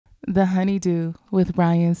The HoneyDew with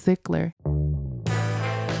Ryan Sickler.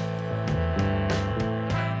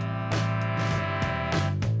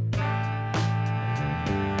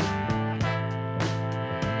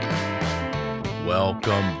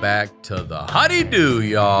 Welcome back to the HoneyDew,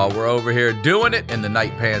 y'all. We're over here doing it in the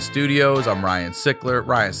Night Pants Studios. I'm Ryan Sickler,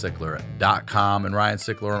 RyanSickler.com, and Ryan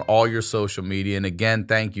Sickler on all your social media. And again,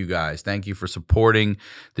 thank you guys. Thank you for supporting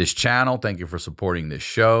this channel. Thank you for supporting this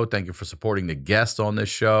show. Thank you for supporting the guests on this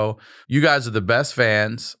show. You guys are the best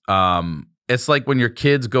fans. It's like when your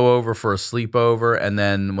kids go over for a sleepover, and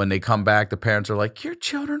then when they come back, the parents are like, your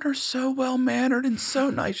children are so well-mannered and so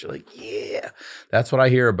nice. You're like, yeah. That's what I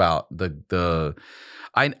hear about.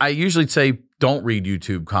 I usually say don't read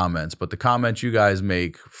YouTube comments, but the comments you guys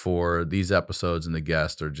make for these episodes and the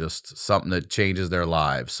guests are just something that changes their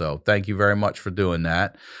lives. So thank you very much for doing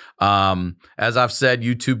that. As I've said,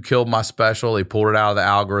 YouTube killed my special. They pulled it out of the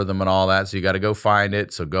algorithm and all that. So you got to go find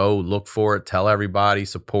it. So go look for it. Tell everybody,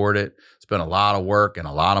 support it. It's been a lot of work and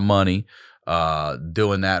a lot of money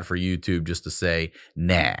doing that for YouTube just to say,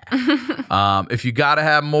 nah. If you got to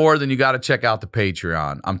have more, then you got to check out the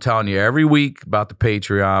Patreon. I'm telling you every week about the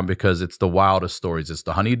Patreon because it's the wildest stories. It's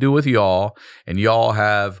the HoneyDew with y'all, and y'all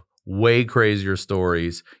have way crazier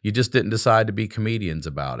stories. You just didn't decide to be comedians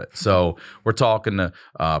about it. So we're talking to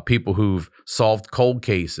people who've solved cold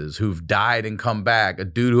cases, who've died and come back, a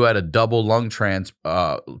dude who had a double lung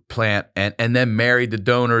transplant and then married the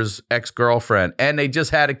donor's ex-girlfriend, and they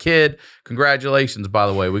just had a kid. Congratulations, by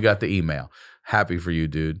the way. We got the email. Happy for you,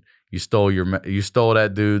 dude. You stole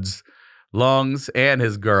that dude's lungs and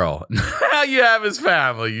his girl. Now you have his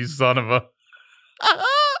family, you son of a...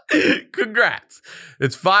 Congrats.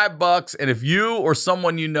 It's $5, and if you or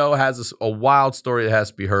someone you know has a wild story that has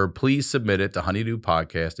to be heard, please submit it to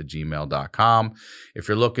honeydewpodcast@gmail.com. If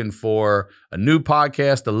you're looking for a new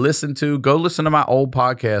podcast to listen to, go listen to my old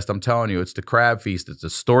podcast. I'm telling you, it's the Crab Feast. It's a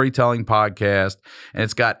storytelling podcast, and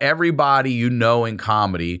it's got everybody you know in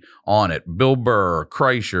comedy on it. Bill Burr,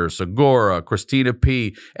 Kreischer, Segura, Christina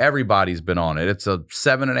P. Everybody's been on it. It's a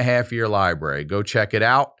 7.5-year library. Go check it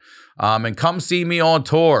out. And come see me on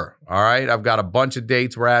tour, all right? I've got a bunch of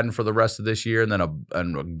dates we're adding for the rest of this year and then a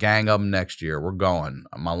gang of them next year. We're going.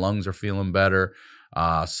 My lungs are feeling better.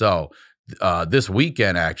 So this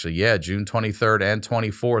weekend, actually, June 23rd and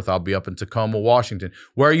 24th, I'll be up in Tacoma, Washington.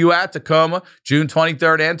 Where are you at, Tacoma? June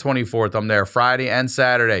 23rd and 24th, I'm there Friday and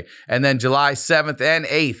Saturday. And then July 7th and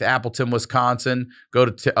 8th, Appleton, Wisconsin. Go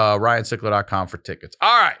to RyanSickler.com for tickets.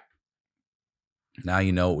 All right. Now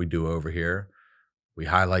you know what we do over here. We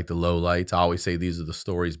highlight the lowlights. I always say these are the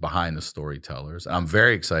stories behind the storytellers. And I'm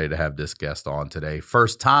very excited to have this guest on today.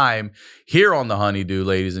 First time here on the HoneyDew,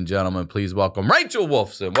 ladies and gentlemen. Please welcome Rachel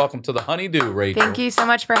Wolfson. Welcome to the HoneyDew, Rachel. Thank you so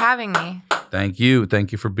much for having me. Thank you.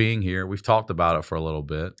 Thank you for being here. We've talked about it for a little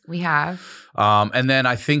bit. We have. And then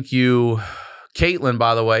I think Caitlin,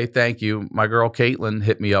 by the way, thank you. My girl Caitlin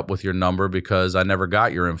hit me up with your number because I never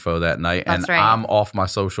got your info that night. That's right. I'm off my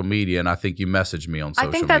social media, and I think you messaged me on social media.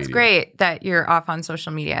 I think that's great that you're off on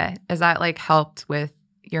social media. Is that like helped with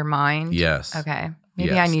your mind? Yes. Okay.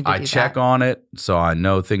 Maybe I need to do that. I check on it so I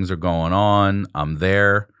know things are going on. I'm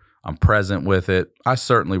there. I'm present with it. I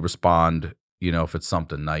certainly respond, if it's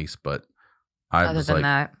something nice, but Other than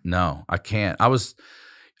that. No, I can't. I was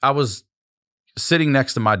sitting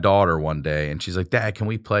next to my daughter one day, and she's like, Dad, can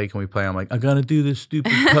we play? I'm like, I gotta do this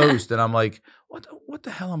stupid post. And I'm like, what the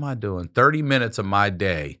hell am I doing? 30 minutes of my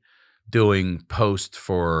day doing post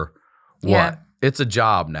for what? Yeah. It's a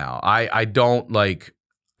job now. I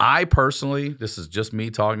personally, this is just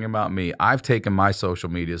me talking about me, I've taken my social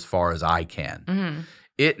media as far as I can. Mm-hmm.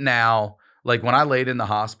 It now, like when I laid in the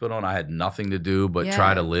hospital and I had nothing to do but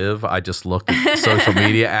try to live, I just looked at social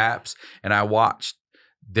media apps and I watched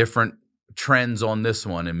different trends on this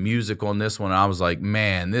one and music on this one. And I was like,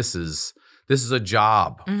 man, this is a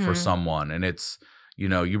job for someone. And it's,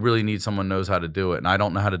 you really need someone who knows how to do it. And I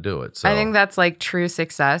don't know how to do it. So I think that's like true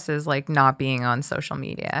success is like not being on social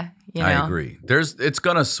media. I agree. It's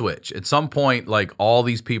going to switch. At some point, like all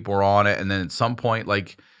these people are on it. And then at some point,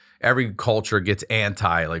 like every culture gets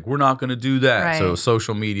anti, like we're not going to do that. Right. So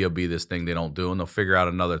social media will be this thing they don't do and they'll figure out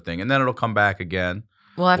another thing. And then it'll come back again.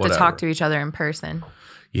 We'll have to talk to each other in person.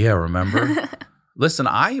 Yeah, remember? Listen,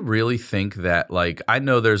 I really think that, like, I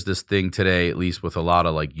know there's this thing today, at least with a lot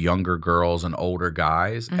of, like, younger girls and older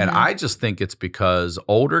guys. Mm-hmm. And I just think it's because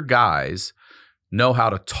older guys know how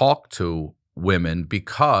to talk to women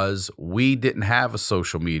because we didn't have a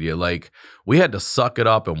social media. Like, we had to suck it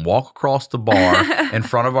up and walk across the bar in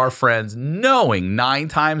front of our friends, knowing 9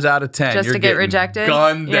 times out of 10 Just you're to get getting rejected?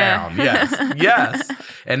 gunned Yeah. down. Yes, yes.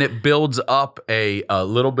 And it builds up a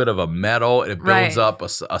little bit of a metal. It builds up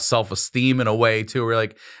a self-esteem in a way, too. We're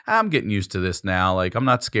like, I'm getting used to this now. Like, I'm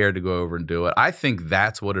not scared to go over and do it. I think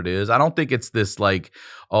that's what it is. I don't think it's this like,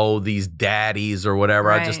 oh, these daddies or whatever.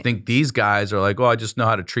 Right. I just think these guys are like, oh, I just know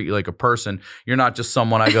how to treat you like a person. You're not just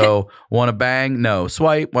someone I go, want to bang? No.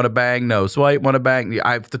 Swipe, want to bang? No. Swipe, want to bang?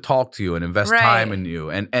 I have to talk to you and invest time in you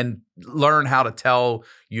and learn how to tell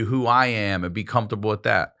you who I am and be comfortable with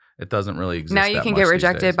that. It doesn't really exist. Now you can get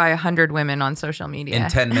rejected by 100 women on social media. In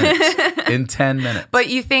 10 minutes. In 10 minutes. But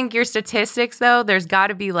you think your statistics, though, there's got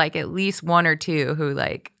to be like at least 1 or 2 who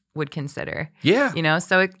like would consider. Yeah. You know,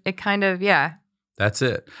 so it kind of, yeah. That's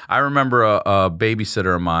it. I remember a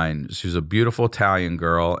babysitter of mine. She was a beautiful Italian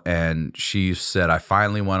girl, and she said, I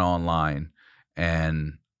finally went online,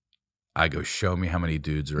 and I go, show me how many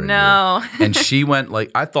dudes are in here. And she went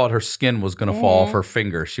like, I thought her skin was going to fall off her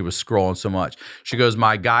finger. She was scrolling so much. She goes,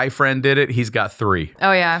 my guy friend did it. He's got 3.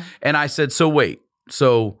 Oh, yeah. And I said, so wait.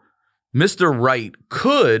 So Mr. Right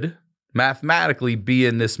could mathematically be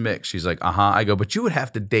in this mix. She's like, I go, but you would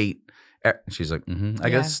have to date. She's like, I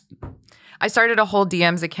guess. I started a whole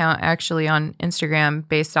DMs account actually on Instagram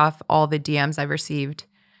based off all the DMs I've received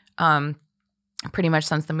pretty much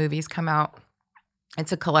since the movies come out.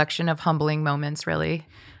 It's a collection of humbling moments, really.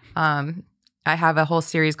 I have a whole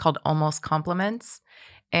series called Almost Compliments.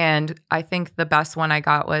 And I think the best one I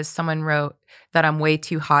got was someone wrote that I'm way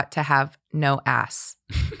too hot to have no ass.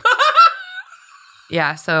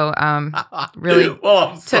 Yeah, so really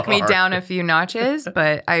took me down a few notches,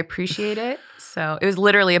 but I appreciate it. So it was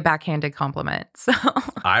literally a backhanded compliment. So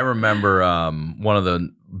I remember one of the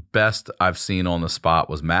best I've seen on the spot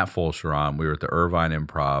was Matt Fulcheron. We were at the Irvine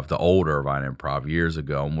Improv, the old Irvine Improv years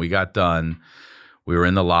ago. And we got done. We were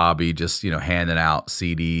in the lobby just, handing out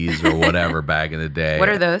CDs or whatever back in the day. What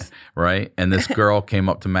are those? Right? And this girl came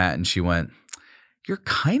up to Matt and she went, you're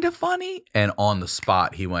kind of funny. And on the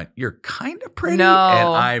spot, he went, you're kind of pretty. No. And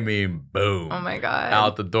I mean, boom. Oh, my God.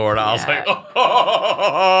 Out the door. And I was like,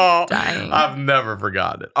 oh, dying. I've never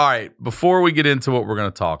forgotten it. All right. Before we get into what we're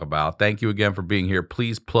going to talk about, thank you again for being here.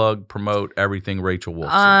 Please plug, promote everything Rachel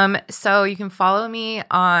Wolfson. So you can follow me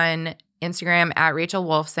on Instagram at Rachel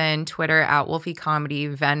Wolfson, Twitter at Wolfie Comedy,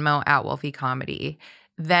 Venmo at Wolfie Comedy.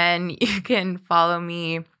 Then you can follow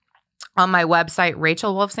me on my website,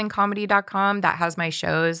 rachelwolfsoncomedy.com. That has my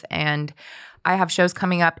shows, and I have shows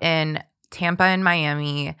coming up in Tampa and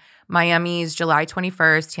Miami. Miami is July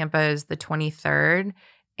 21st. Tampa is the 23rd.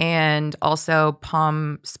 And also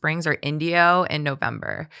Palm Springs or Indio in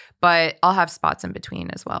November. But I'll have spots in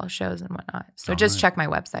between as well, shows and whatnot. So just check my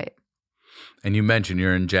website. And you mentioned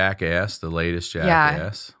you're in Jackass, the latest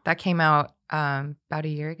Jackass. Yeah, that came out about a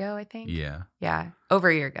year ago, I think. Yeah, over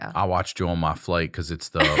a year ago. I watched you on my flight because it's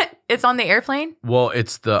the it's on the airplane. Well,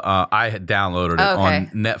 it's the I had downloaded it on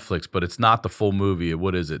Netflix, but it's not the full movie.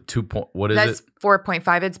 What is it? That's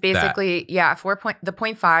 4.5. It's basically the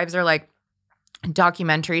 0.5s are like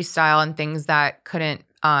documentary style and things that couldn't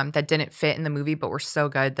that didn't fit in the movie, but were so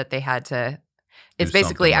good that they had to. It's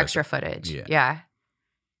basically extra footage. Yeah.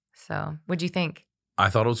 So, what'd you think? I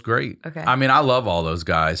thought it was great. Okay. I mean, I love all those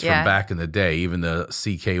guys from back in the day, even the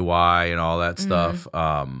CKY and all that stuff.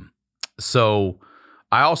 So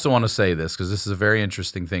I also want to say this because this is a very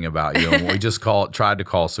interesting thing about you. And we just tried to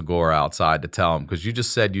call Segura outside to tell him because you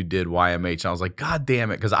just said you did YMH. And I was like, God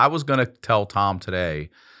damn it. Because I was going to tell Tom today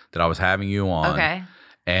that I was having you on. Okay.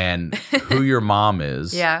 And who your mom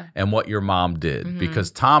is and what your mom did.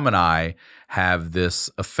 Because Tom and I have this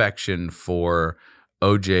affection for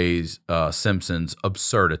O.J. Simpson's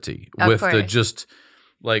absurdity with the just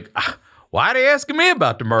like, why are they asking me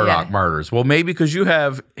about the Murdaugh murders? Well, maybe because you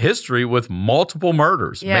have history with multiple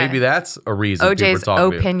murders. Yeah. Maybe that's a reason. O.J.'s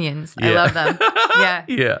opinions. I love them.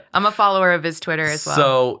 Yeah. I'm a follower of his Twitter as well.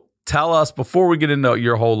 So tell us, before we get into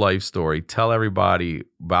your whole life story, tell everybody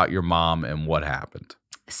about your mom and what happened.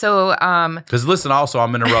 So, because listen, also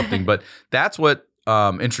I'm interrupting, but that's what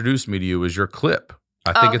introduced me to you is your clip.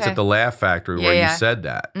 I think it's at the Laugh Factory where you said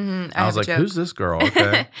that. I was like, who's this girl?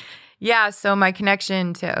 Okay. So my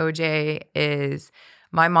connection to OJ is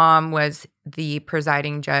my mom was the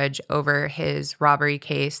presiding judge over his robbery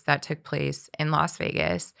case that took place in Las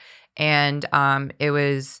Vegas. And it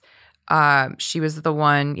was, she was the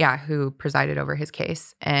one, who presided over his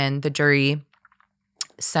case. And the jury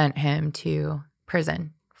sent him to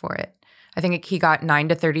prison for it. I think he got 9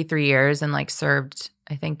 to 33 years and served,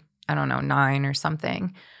 9 or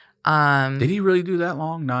something. Did he really do that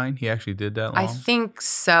long? 9? He actually did that long? I think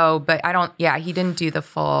so, but he didn't do the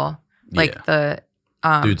full,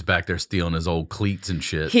 dude's back there stealing his old cleats and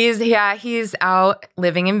shit. He's out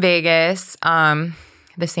living in Vegas,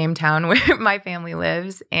 the same town where my family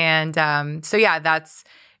lives. And that's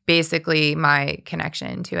basically my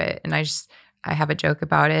connection to it. And I have a joke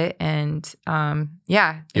about it. And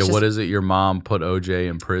what is it? Your mom put OJ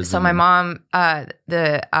in prison? So my mom,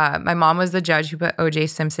 my mom was the judge who put OJ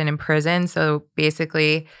Simpson in prison. So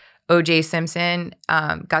basically, OJ Simpson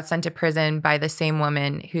got sent to prison by the same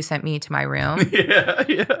woman who sent me to my room.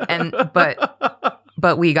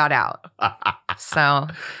 But we got out. So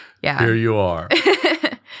yeah. Here you are.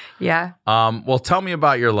 Yeah. Well, tell me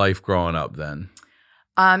about your life growing up then.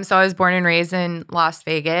 So I was born and raised in Las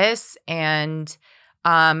Vegas, and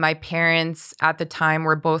my parents at the time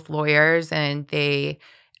were both lawyers, and they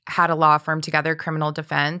had a law firm together, criminal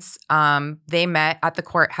defense. They met at the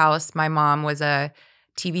courthouse. My mom was a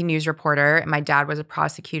TV news reporter, and my dad was a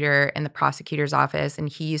prosecutor in the prosecutor's office, and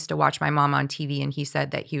he used to watch my mom on TV, and he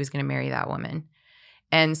said that he was going to marry that woman.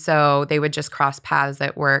 And so they would just cross paths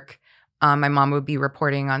at work. My mom would be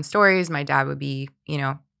reporting on stories. My dad would be,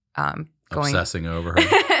 obsessing over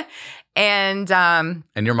her. And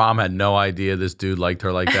your mom had no idea this dude liked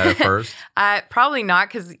her like that at first? Probably not,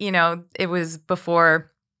 because, it was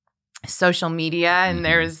before social media, and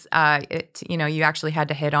there's, you actually had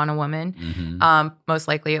to hit on a woman, most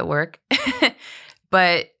likely at work.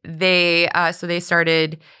 But they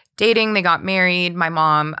started dating. They got married. My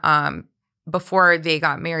mom, before they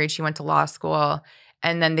got married, she went to law school,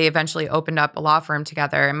 and then they eventually opened up a law firm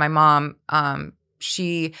together. And my mom,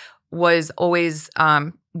 she was always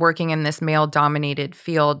working in this male-dominated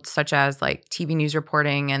field, such as like TV news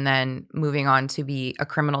reporting, and then moving on to be a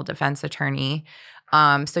criminal defense attorney.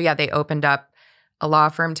 They opened up a law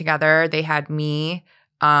firm together. They had me.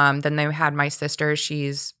 Then they had my sister.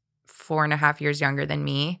 She's 4.5 years younger than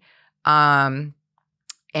me.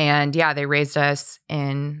 They raised us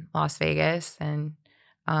in Las Vegas. And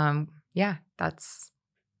that's...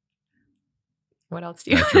 What else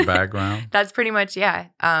do you? That's your background? That's pretty much, yeah.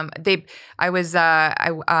 Were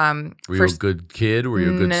you a good kid? Were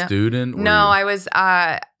you a good student? I was.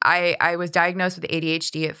 I was diagnosed with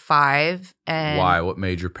ADHD at 5. And why? What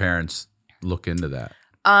made your parents look into that?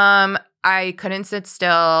 I couldn't sit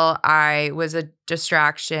still. I was a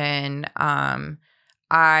distraction.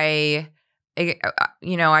 I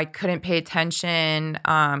couldn't pay attention.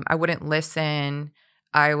 I wouldn't listen.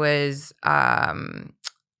 I was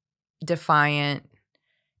defiant.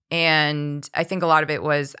 And I think a lot of it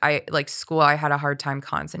was school, I had a hard time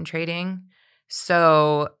concentrating.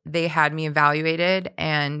 So they had me evaluated,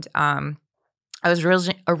 and I was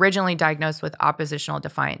originally diagnosed with oppositional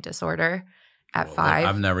defiant disorder at 5.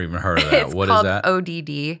 I've never even heard of that. What is that?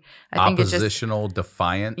 ODD. Oppositional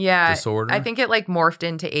defiant disorder? I think it morphed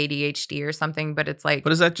into ADHD or something, but it's like...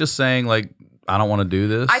 But is that just saying I don't want to do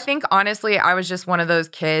this? I think honestly, I was just one of those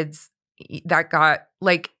kids that got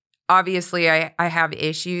obviously I have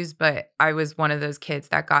issues, but I was one of those kids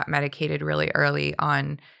that got medicated really early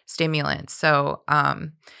on stimulants. So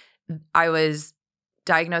I was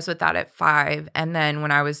diagnosed with that at 5. And then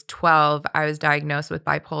when I was 12, I was diagnosed with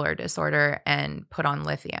bipolar disorder and put on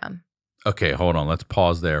lithium. Okay, hold on. Let's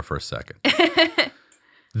pause there for a second.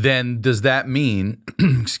 Then does that mean,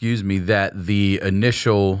 excuse me, that the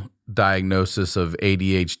initial diagnosis of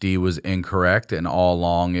ADHD was incorrect and all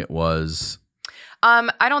along it was...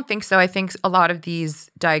 I don't think so. I think a lot of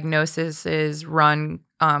these diagnoses run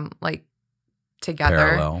together.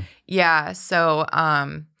 Parallel. Yeah. So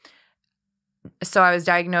I was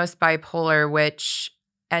diagnosed bipolar, which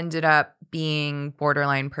ended up being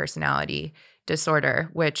borderline personality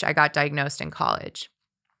disorder, which I got diagnosed in college.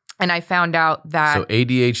 And I found out that... So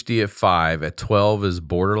ADHD at 5, at 12 is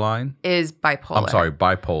borderline? Is bipolar. I'm sorry,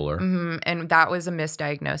 bipolar. Mm-hmm. And that was a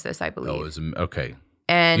misdiagnosis, I believe. Okay.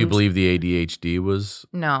 And do you believe the ADHD was?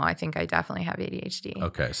 No, I think I definitely have ADHD.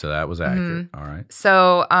 Okay, so that was accurate. All right.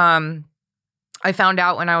 So I found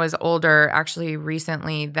out when I was older, actually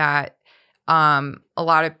recently, that a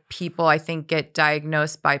lot of people, I think, get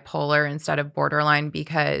diagnosed bipolar instead of borderline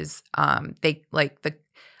because I think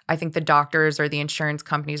the doctors or the insurance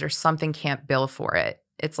companies or something can't bill for it.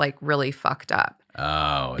 It's really fucked up.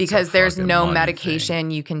 Oh, because there's no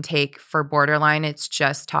medication you can take for borderline. It's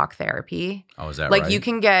just talk therapy. Oh, is that right? You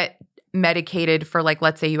can get medicated for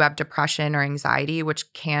let's say you have depression or anxiety,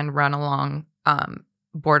 which can run along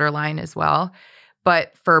borderline as well.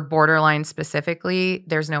 But for borderline specifically,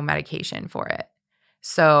 there's no medication for it.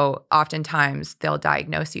 So oftentimes they'll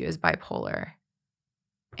diagnose you as bipolar.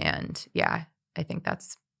 And yeah, I think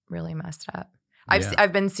that's really messed up.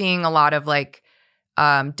 I've been seeing a lot of like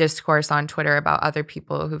discourse on Twitter about other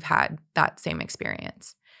people who've had that same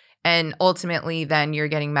experience. And ultimately, then you're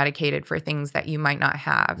getting medicated for things that you might not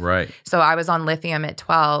have. Right. So I was on lithium at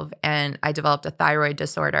 12 and I developed a thyroid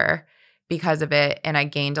disorder because of it. And I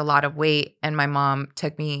gained a lot of weight. And my mom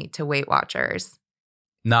took me to Weight Watchers.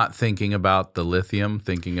 Not thinking about the lithium,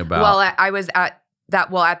 thinking about. Well, I was at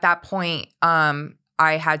that point, I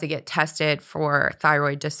had to get tested for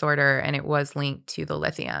thyroid disorder and it was linked to the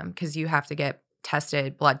lithium because you have to get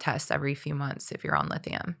blood tests every few months if you're on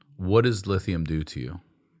lithium. What does lithium do to you?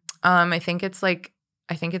 I think it's like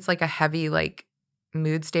a heavy like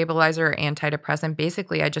mood stabilizer or antidepressant.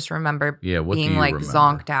 Basically, I just remember being like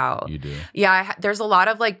zonked out. You do. Yeah, there's a lot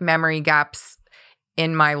of like memory gaps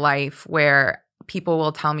in my life where people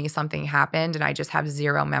will tell me something happened and I just have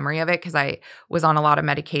zero memory of it because I was on a lot of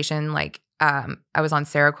medication. Like I was on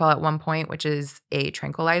Seroquel at one point, which is a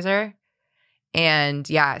tranquilizer. And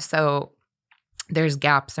yeah, so there's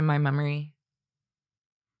gaps in my memory.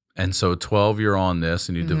 And so 12, you're on this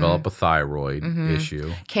and you develop a thyroid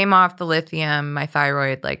issue. Came off the lithium. My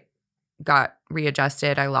thyroid like got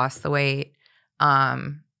readjusted. I lost the weight.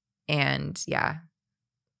 And yeah.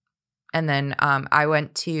 And then I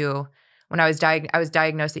went to, when I was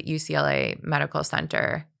diagnosed at UCLA Medical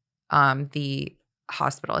Center, the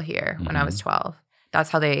hospital here when I was 12. That's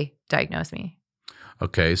how they diagnosed me.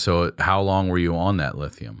 Okay. So how long were you on that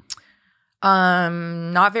lithium?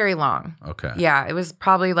 Not very long. Okay. Yeah, it was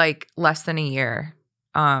probably like less than a year,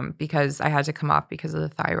 because I had to come off because of the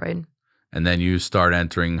thyroid. And then you start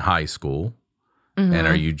entering high school. And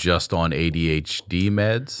are you just on ADHD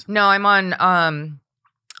meds? No, I'm on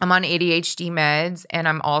ADHD meds and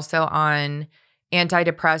I'm also on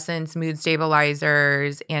antidepressants, mood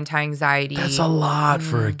stabilizers, anti-anxiety. That's a lot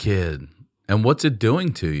for a kid. And what's it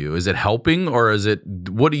doing to you? Is it helping or is it,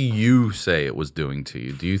 what do you say it was doing to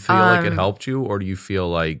you? Do you feel like it helped you or do you feel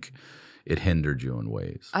like it hindered you in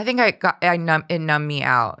ways? I think it numbed me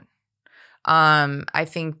out. I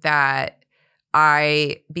think that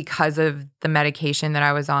because of the medication that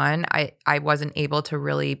I was on, I wasn't able to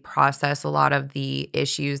really process a lot of the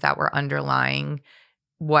issues that were underlying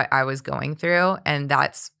what I was going through. And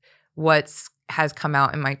that's what has come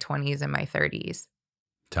out in my 20s and my 30s.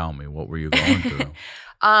 Tell me, what were you going through?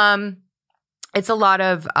 It's a lot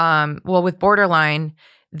of, with borderline,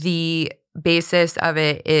 the basis of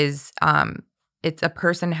it is it's a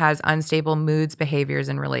person has unstable moods, behaviors,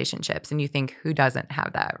 and relationships. And you think, who doesn't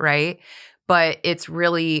have that, right? But it's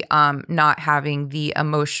really not having the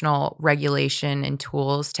emotional regulation and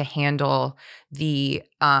tools to handle the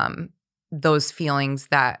those feelings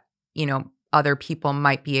that, other people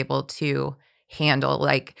might be able to handle.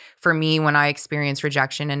 Like for me, when I experience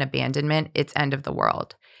rejection and abandonment, it's end of the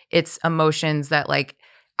world. It's emotions that like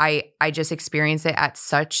I just experience it at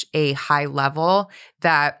such a high level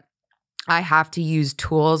that I have to use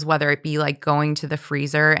tools, whether it be like going to the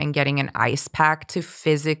freezer and getting an ice pack to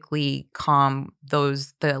physically calm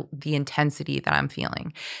the intensity that I'm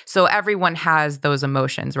feeling. So everyone has those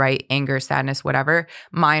emotions, right? Anger, sadness, whatever.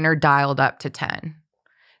 Mine are dialed up to 10.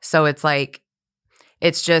 So it's like,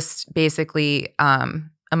 it's just basically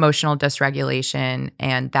emotional dysregulation,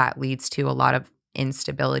 and that leads to a lot of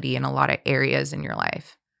instability in a lot of areas in your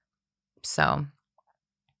life. So,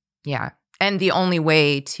 yeah. And the only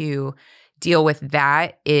way to deal with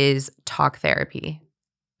that is talk therapy,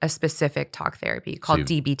 a specific talk therapy called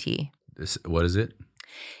DBT. What is it?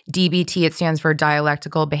 DBT, it stands for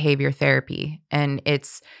dialectical behavior therapy. And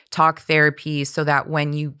it's talk therapy so that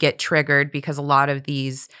when you get triggered, because a lot of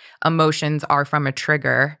these emotions are from a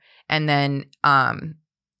trigger, and then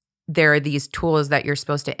there are these tools that you're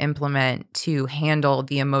supposed to implement to handle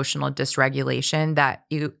the emotional dysregulation that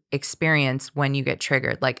you experience when you get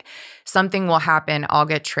triggered. Like something will happen, I'll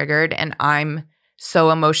get triggered, and I'm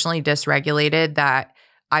so emotionally dysregulated that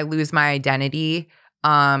I lose my identity.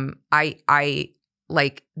 I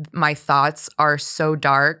like my thoughts are so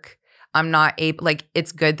dark. I'm not able, like,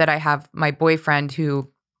 it's good that I have my boyfriend who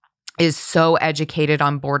is so educated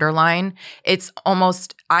on borderline. It's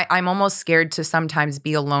almost, I'm almost scared to sometimes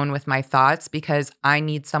be alone with my thoughts because I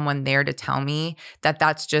need someone there to tell me that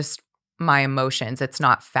that's just my emotions. It's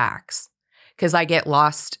not facts, because I get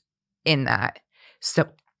lost in that.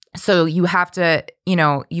 So you have to,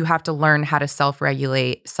 you have to learn how to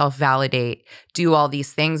self-regulate, self-validate, do all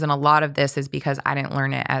these things. And a lot of this is because I didn't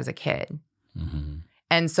learn it as a kid. Mm-hmm.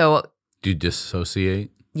 And so. Do you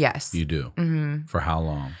dissociate? Yes. You do? Mm-hmm. For how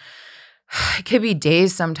long? It could be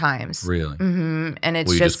days sometimes. Really? Mm-hmm. And it's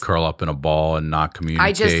Will you just curl up in a ball and not communicate?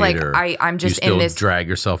 I just like, I'm just you still in this. Drag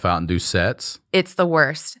yourself out and do sets? It's the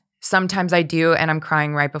worst. sometimes I do, and I'm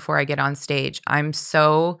crying right before I get on stage. I'm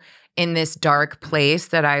so in this dark place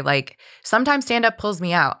that I like, sometimes stand-up pulls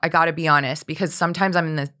me out. I gotta be honest, because sometimes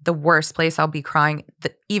I'm in the worst place. I'll be crying.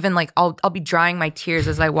 Even like I'll be drying my tears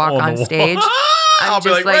as I walk on stage. I'll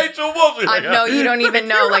be like, Rachel Wolfson. No, you don't even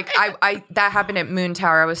know. Like I that happened at Moon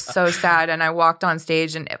Tower. I was so sad, and I walked on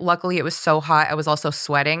stage, and luckily it was so hot. I was also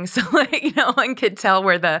sweating, so like no one could tell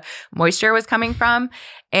where the moisture was coming from.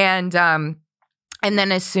 And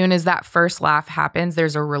then as soon as that first laugh happens,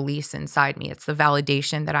 there's a release inside me. It's the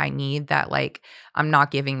validation that I need that like I'm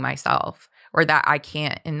not giving myself, or that I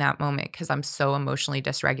can't in that moment because I'm so emotionally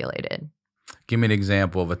dysregulated. Give me an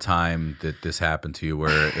example of a time that this happened to you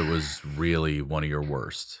where it was really one of your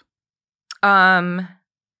worst. I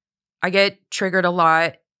get triggered a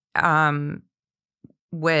lot for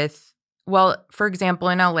example,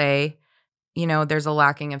 in LA, there's a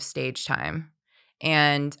lacking of stage time.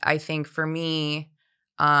 And I think for me,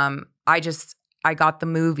 I got the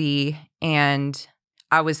movie, and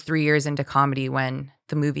I was 3 years into comedy when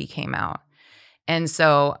the movie came out. And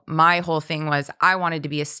so my whole thing was I wanted to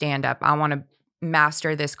be a stand-up. I want to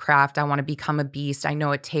master this craft. I want to become a beast. I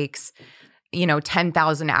know it takes,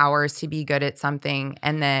 10,000 hours to be good at something.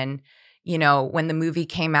 And then, when the movie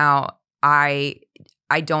came out, I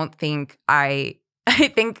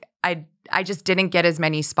just didn't get as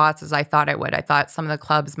many spots as I thought I would. I thought some of the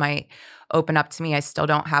clubs might open up to me. I still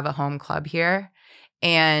don't have a home club here.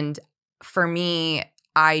 And for me,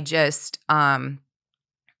 I just, I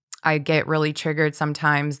get really triggered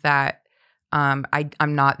sometimes that I'm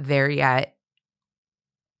not there yet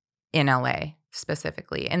in LA,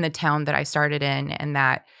 specifically in the town that I started in, and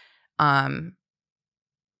that, I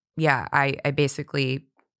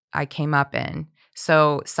came up in.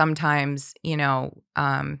 So sometimes,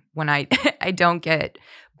 when I don't get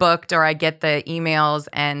booked, or I get the emails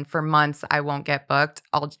and for months I won't get booked,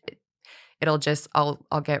 I'll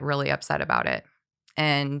get really upset about it.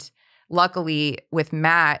 And luckily with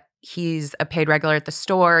Matt, he's a paid regular at the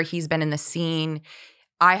store. He's been in the scene.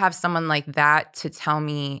 I have someone like that to tell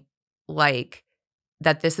me like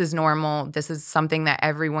that this is normal. This is something that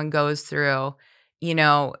everyone goes through,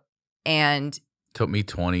 and took me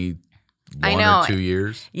 21 or 2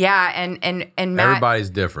 years. Yeah. And Matt, everybody's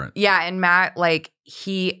different. Yeah. And Matt, like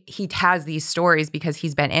he has these stories because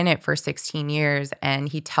he's been in it for 16 years. And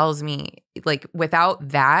he tells me like, without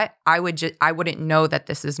that, I wouldn't know that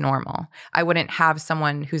this is normal. I wouldn't have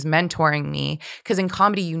someone who's mentoring me, because in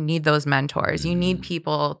comedy, you need those mentors. You need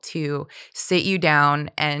people to sit you down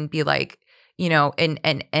and be like,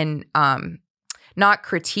 not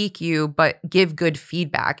critique you, but give good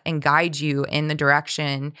feedback and guide you in the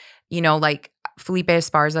direction. Like Felipe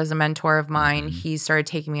Esparza is a mentor of mine. He started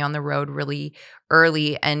taking me on the road really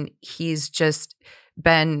early, and he's just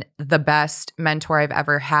been the best mentor I've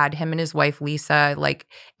ever had. Him and his wife, Lisa, like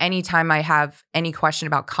anytime I have any question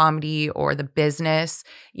about comedy or the business,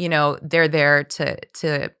 they're there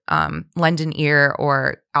to lend an ear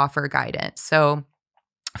or offer guidance. So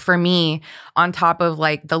for me, on top of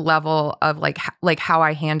like the level of like how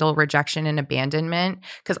I handle rejection and abandonment,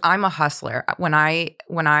 because I'm a hustler. When I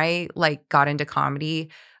like got into comedy,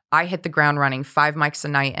 I hit the ground running, 5 mics a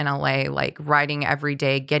night in LA, like writing every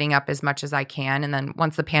day, getting up as much as I can. And then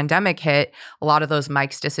once the pandemic hit, a lot of those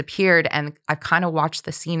mics disappeared. And I've kind of watched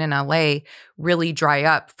the scene in LA really dry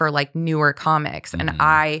up for like newer comics. And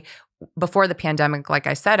before the pandemic, like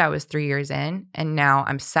I said, I was 3 years in, and now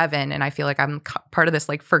I'm 7. And I feel like I'm part of this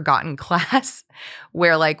like forgotten class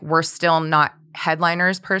where like we're still not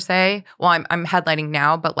headliners per se. Well, I'm headlining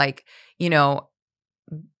now, but like,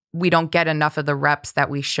 we don't get enough of the reps that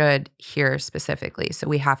we should here specifically. So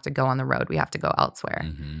we have to go on the road. We have to go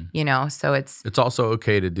elsewhere, so it's also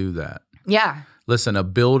okay to do that. Yeah. Listen, a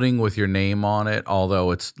building with your name on it,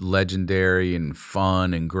 although it's legendary and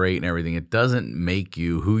fun and great and everything, it doesn't make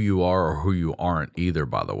you who you are or who you aren't either,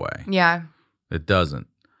 by the way. Yeah. It doesn't.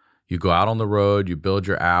 You go out on the road, you build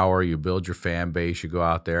your hour, you build your fan base, you go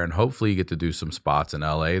out there, and hopefully you get to do some spots in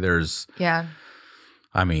LA. There's,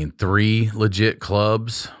 3 legit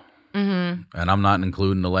clubs. And I'm not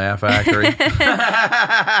including the Laugh Factory.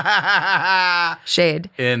 Shade.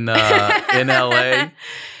 In LA.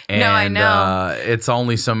 And, no, I know. It's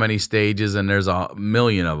only so many stages, and there's a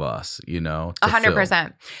million of us,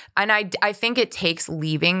 100%. And I think it takes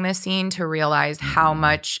leaving the scene to realize how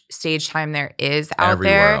much stage time there is out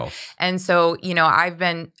everywhere there. Else. And so, I've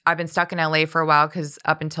been stuck in LA for a while because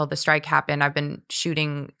up until the strike happened, I've been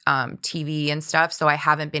shooting TV and stuff. So I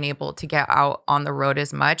haven't been able to get out on the road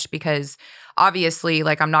as much because obviously,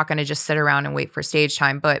 like, I'm not going to just sit around and wait for stage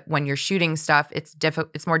time. But when you're shooting stuff,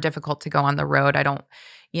 it's more difficult to go on the road. I don't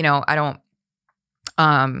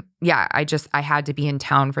yeah, I had to be in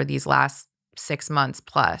town for these last 6 months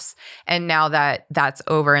plus. And now that that's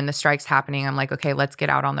over and the strike's happening, I'm like, okay, let's get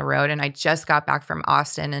out on the road. And I just got back from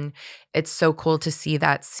Austin, and it's so cool to see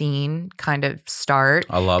that scene kind of start.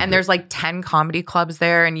 I love it. And there's like 10 comedy clubs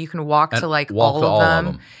there, and you can walk to like all of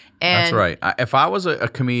them. And that's right. If I was a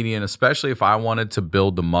comedian, especially if I wanted to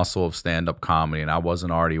build the muscle of stand-up comedy and I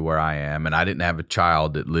wasn't already where I am and I didn't have a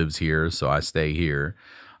child that lives here, so I stay here,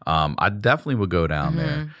 I definitely would go down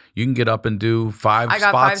there. You can get up and do five spots.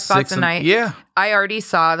 I got 5 spots a night. Yeah. I already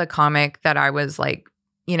saw the comic that I was like,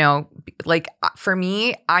 you know, like for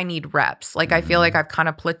me, I need reps. Like I feel like I've kind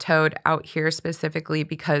of plateaued out here specifically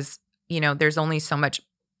because, you know, there's only so much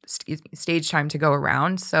stage time to go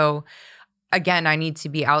around. So again, I need to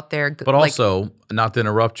be out there. But also, not to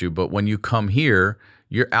interrupt you, but when you come here,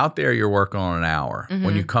 you're out there, you're working on an hour.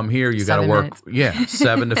 When you come here, you got to work,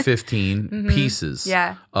 7 to 15 pieces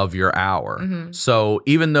of your hour. So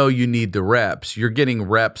even though you need the reps, you're getting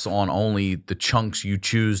reps on only the chunks you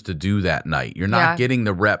choose to do that night. You're not getting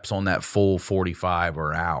the reps on that full 45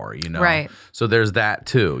 or hour, you know? Right. So there's that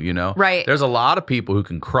too, you know? Right. There's a lot of people who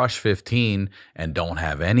can crush 15 and don't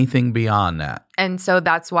have anything beyond that. And so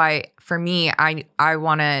that's why for me, I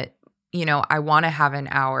want to, you know, I want to have an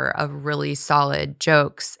hour of really solid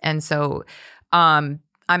jokes. And so I'm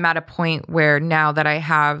at a point where now that I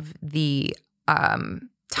have the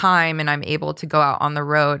time and I'm able to go out on the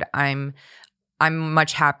road, I'm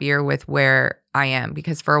much happier with where I am,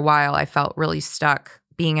 because for a while I felt really stuck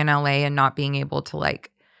being in LA and not being able to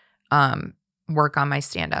like work on my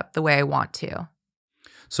stand-up the way I want to.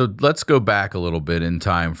 So let's go back a little bit in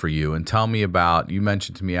time for you and tell me about, you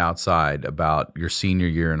mentioned to me outside about your senior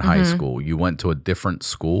year in high school. You went to a different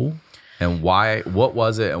school, and why, what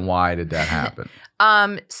was it and why did that happen?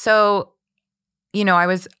 So, you know, I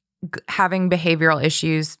was having behavioral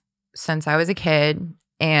issues since I was a kid,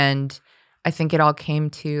 and I think it all came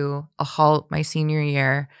to a halt my senior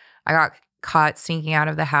year. I got caught sneaking out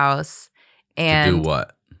of the house and to do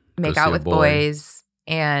what? Make out with boys.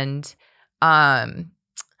 And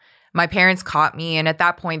my parents caught me, and at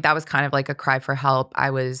that point, that was kind of like a cry for help. I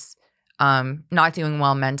was not doing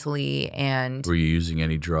well mentally, and were you using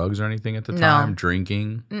any drugs or anything at the time?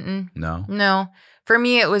 Drinking? No. No. For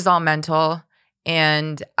me, it was all mental,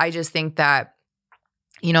 and I just think that,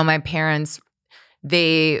 you know, my parents,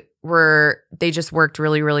 they just worked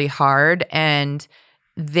really, really hard, and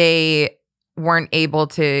they weren't able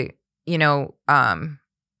to, you know,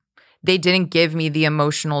 they didn't give me the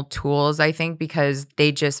emotional tools, I think, because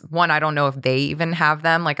they just, one, I don't know if they even have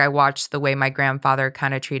them. Like I watched the way my grandfather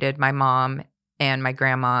kind of treated my mom and my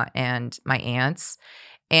grandma and my aunts.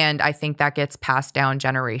 And I think that gets passed down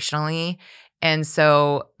generationally. And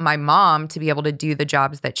so my mom, to be able to do the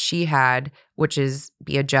jobs that she had, which is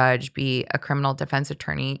be a judge, be a criminal defense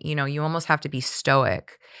attorney, you know, you almost have to be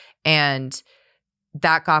stoic. And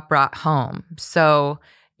that got brought home. So,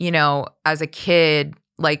 you know, as a kid,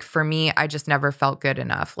 like for me, I just never felt good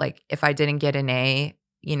enough. Like if I didn't get an A,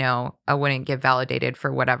 you know, I wouldn't get validated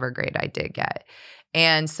for whatever grade I did get.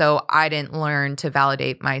 And so I didn't learn to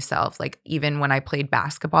validate myself. Like even when I played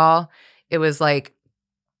basketball, it was like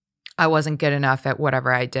I wasn't good enough at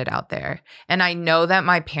whatever I did out there. And I know that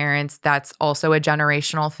my parents, that's also a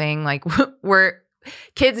generational thing. Like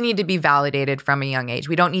kids need to be validated from a young age.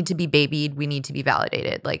 We don't need to be babied. We need to be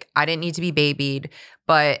validated. Like I didn't need to be babied,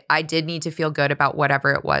 but I did need to feel good about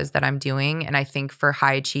whatever it was that I'm doing. And I think for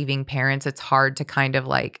high achieving parents, it's hard to kind of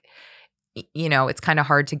like, you know, it's kind of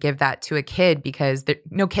hard to give that to a kid because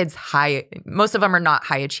no kids most of them are not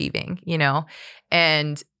high achieving, you know,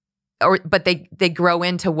 but they grow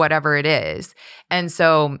into whatever it is. And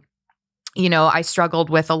so, you know, I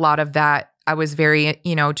struggled with a lot of that. I was very,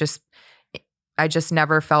 you know, I just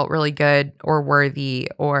never felt really good or worthy,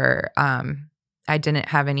 or I didn't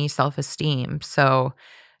have any self-esteem. So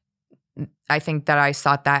I think that I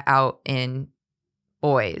sought that out in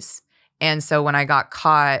boys. And so when I got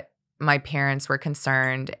caught, my parents were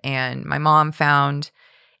concerned, and my mom found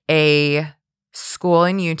a school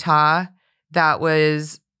in Utah that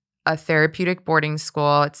was a therapeutic boarding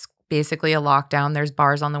school. It's basically a lockdown. There's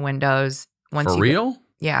bars on the windows. For real?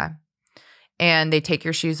 Yeah. And they take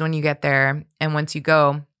your shoes when you get there. And once you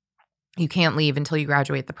go, you can't leave until you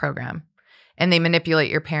graduate the program. And they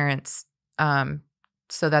manipulate your parents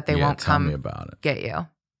so that they won't come get you.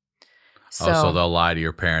 So they'll lie to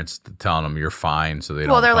your parents, telling them you're fine so they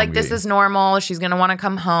don't. Well, they're like, this is normal. She's going to want to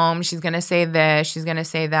come home. She's going to say this. She's going to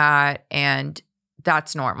say that. And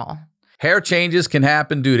that's normal. Hair changes can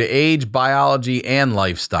happen due to age, biology, and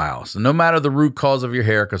lifestyle. So no matter the root cause of your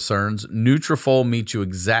hair concerns, Nutraful meets you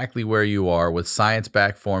exactly where you are with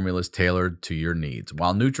science-backed formulas tailored to your needs.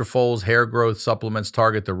 While Nutraful's hair growth supplements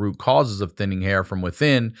target the root causes of thinning hair from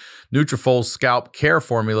within, Nutraful's scalp care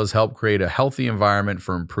formulas help create a healthy environment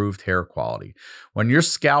for improved hair quality. When your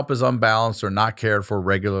scalp is unbalanced or not cared for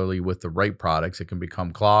regularly with the right products, it can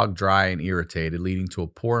become clogged, dry, and irritated, leading to a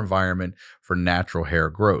poor environment for natural hair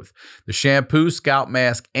growth. The shampoo, scalp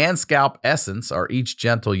mask, and scalp essence are each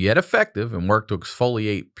gentle yet effective and work to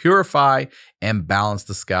exfoliate, purify, and balance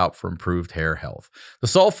the scalp for improved hair health. The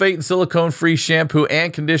sulfate and silicone-free shampoo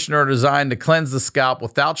and conditioner are designed to cleanse the scalp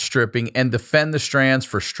without stripping and defend the strands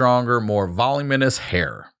for stronger, more voluminous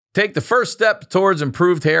hair. Take the first step towards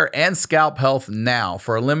improved hair and scalp health now.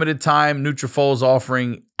 For a limited time, Nutraful is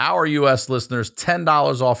offering our U.S. listeners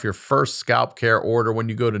 $10 off your first scalp care order when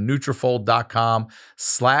you go to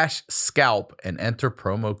Nutraful.com/scalp and enter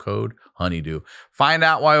promo code HoneyDew. Find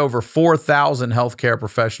out why over 4,000 healthcare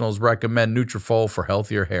professionals recommend Nutraful for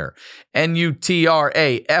healthier hair.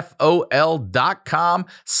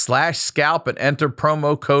 Nutrafol.com/scalp and enter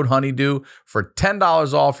promo code HoneyDew for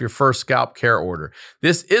 $10 off your first scalp care order.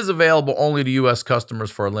 This is available only to U.S. customers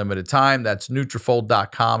for a limited time. That's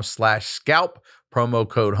Nutrafol.com/scalp, promo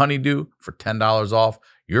code HoneyDew for $10 off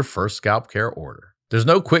your first scalp care order. There's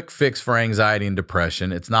no quick fix for anxiety and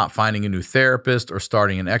depression. It's not finding a new therapist or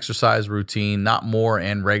starting an exercise routine, not more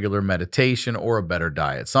and regular meditation or a better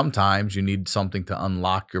diet. Sometimes you need something to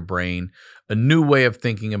unlock your brain, a new way of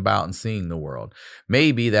thinking about and seeing the world.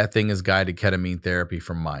 Maybe that thing is guided ketamine therapy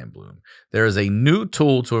from Mindbloom. There is a new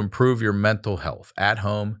tool to improve your mental health,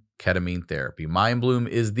 at-home ketamine therapy. Mindbloom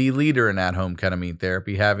is the leader in at-home ketamine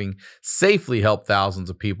therapy, having safely helped thousands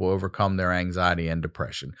of people overcome their anxiety and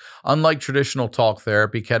depression. Unlike traditional talk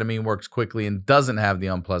therapy, ketamine works quickly and doesn't have the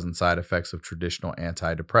unpleasant side effects of traditional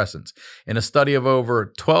antidepressants. In a study of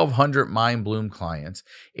over 1,200 Mindbloom clients,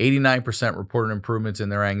 89% reported improvements in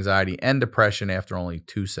their anxiety and depression after only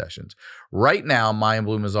 2 sessions. Right now,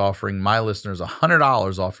 Mindbloom is offering my listeners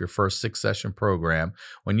 $100 off your first 6-session program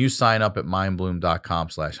when you sign up at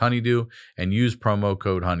mindbloom.com/honeydew and use promo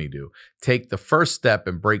code honeydew. Take the first step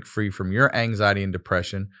and break free from your anxiety and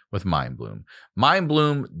depression with Mindbloom.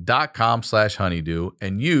 Mindbloom.com/honeydew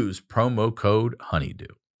and use promo code honeydew.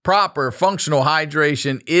 Proper functional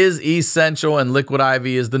hydration is essential, and Liquid IV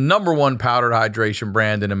is the #1 powdered hydration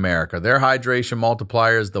brand in America. Their hydration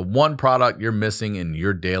multiplier is the one product you're missing in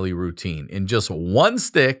your daily routine. In just 1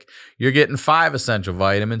 stick, you're getting 5 essential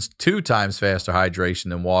vitamins, 2 times faster hydration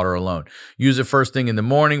than water alone. Use it first thing in the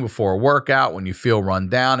morning before a workout, when you feel run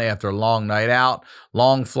down after a long night out,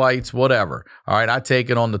 long flights, whatever. All right, I take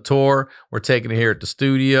it on the tour. We're taking it here at the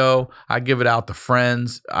studio. I give it out to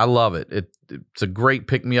friends. I love it. It's a great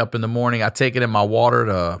pick-me-up in the morning. I take it in my water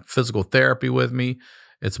to physical therapy with me.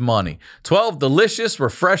 It's money. 12 delicious,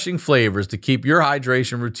 refreshing flavors to keep your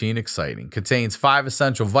hydration routine exciting. Contains 5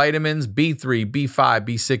 essential vitamins, B3, B5,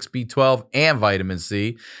 B6, B12, and vitamin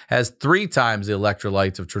C. Has 3 times the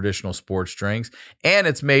electrolytes of traditional sports drinks. And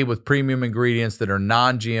it's made with premium ingredients that are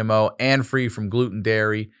non-GMO and free from gluten,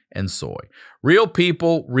 dairy, and soy. Real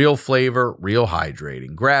people, real flavor, real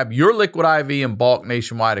hydrating. Grab your Liquid IV in bulk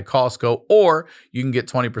nationwide at Costco, or you can get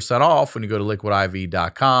 20% off when you go to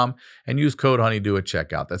liquidiv.com and use code honeydew at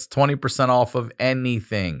checkout. That's 20% off of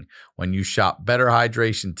anything when you shop Better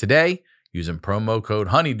Hydration today using promo code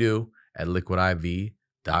honeydew at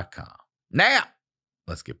liquidiv.com. Now,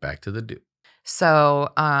 let's get back to the do.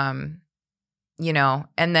 So, and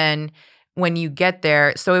then when you get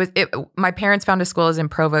there, so my parents found a school is in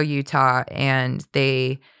Provo, Utah, and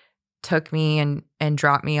they took me and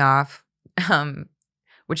dropped me off,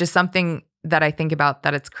 which is something that I think about,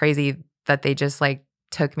 that it's crazy that they just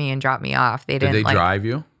took me and dropped me off. Did they drive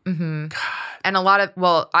you? Mm-hmm. God. And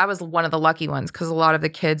I was one of the lucky ones, because a lot of the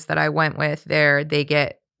kids that I went with there, they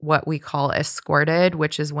get what we call escorted,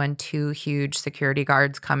 which is when 2 huge security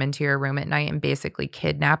guards come into your room at night and basically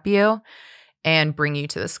kidnap you and bring you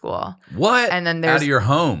to the school. What? And then there's out of your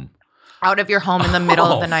home in the middle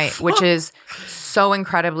of the night, which is so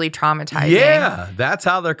incredibly traumatizing. Yeah, that's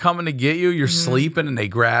how they're coming to get you. You're sleeping and they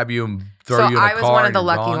grab you and throw you in a car. So I was one of the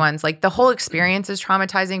lucky ones. The whole experience is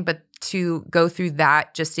traumatizing, but to go through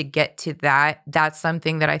that, just to get to that, that's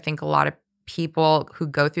something that I think a lot of people who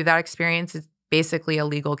go through that experience is basically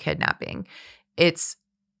illegal kidnapping. It's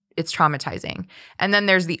traumatizing. And then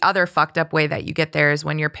there's the other fucked up way that you get there is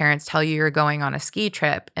when your parents tell you you're going on a ski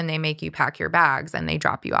trip and they make you pack your bags and they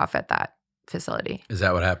drop you off at that facility. Is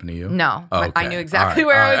that what happened to you? No, Oh, but I okay. knew exactly All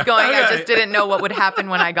right. where I was All going. right. I just didn't know what would happen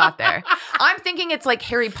when I got there. I'm thinking it's like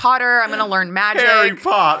Harry Potter. I'm going to learn magic. Harry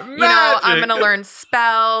Potter. You know, I'm going to learn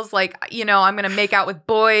spells. Like, you know, I'm going to make out with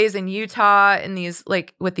boys in Utah and these,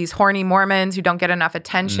 like, with these horny Mormons who don't get enough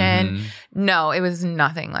attention. Mhm. No, it was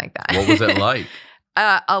nothing like that. What was it like?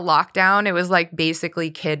 A lockdown. It was like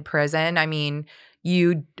basically kid prison. I mean, Are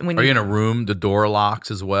you in a room, the door locks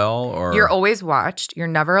as well? Or you're always watched. You're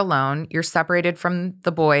never alone. You're separated from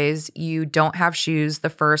the boys. You don't have shoes the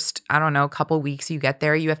first, I don't know, couple weeks you get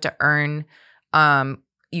there. You have to earn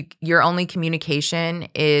your only communication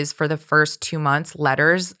is for the first 2 months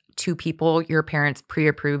letters to people your parents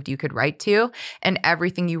pre-approved you could write to, and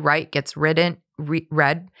everything you write gets read,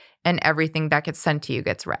 and everything that gets sent to you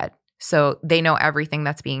gets read. So they know everything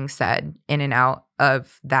that's being said in and out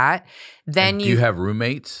of that. Then do you have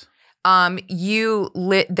roommates?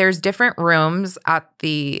 There's different rooms at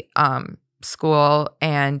the school,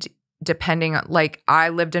 and depending on, like, I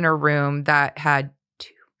lived in a room that had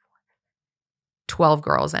 12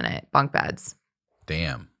 girls in it, bunk beds.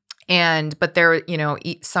 Damn. But there, you know,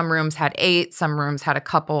 some rooms had 8, some rooms had a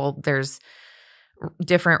couple. There's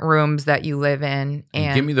different rooms that you live in.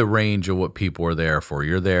 And give me the range of what people are there for.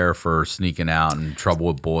 You're there for sneaking out and trouble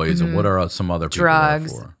with boys, and what are some other people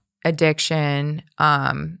drugs, there for? addiction.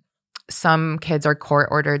 Some kids are court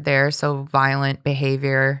ordered there, so violent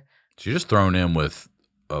behavior. So you're just thrown in with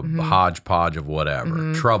a hodgepodge of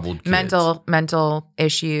whatever. Troubled kids. Mental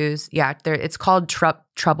issues. Yeah, it's called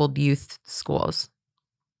troubled youth schools,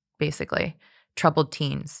 basically. Troubled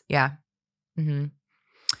teens. Yeah. Mm-hmm.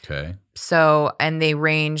 Okay. So, and they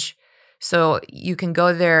range. So you can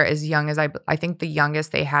go there as young as I think the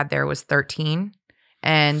youngest they had there was 13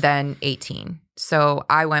 and then 18. So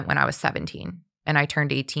I went when I was 17 and I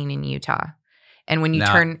turned 18 in Utah. And when you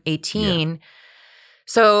turn 18,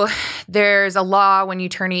 so there's a law when you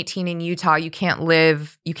turn 18 in Utah, you can't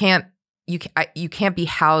be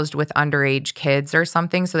housed with underage kids or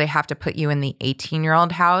something. So they have to put you in the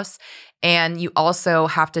 18-year-old house. And you also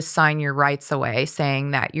have to sign your rights away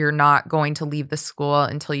saying that you're not going to leave the school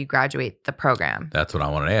until you graduate the program. That's what I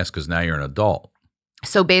wanted to ask, because now you're an adult.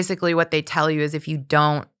 So basically what they tell you is if you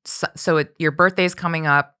don't, your birthday's coming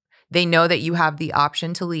up, they know that you have the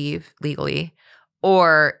option to leave legally,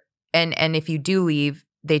 and if you do leave,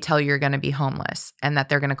 they tell you you're going to be homeless and that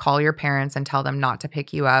they're going to call your parents and tell them not to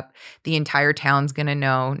pick you up. The entire town's going to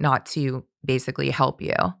know not to basically help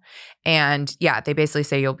you. And yeah, they basically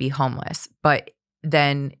say you'll be homeless.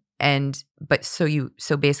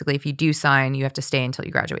 So basically if you do sign, you have to stay until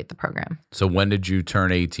you graduate the program. So when did you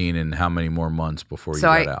turn 18 and how many more months before you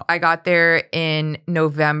got out? I got there in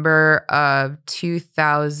November of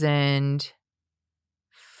 2000.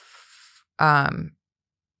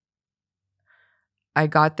 I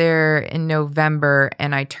got there in November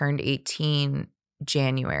and I turned 18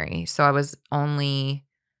 January. So I was only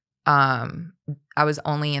in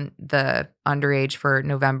the underage for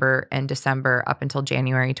November and December up until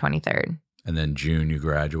January 23rd. And then June you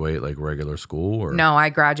graduate like regular school? Or? No, I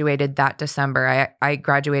graduated that December. I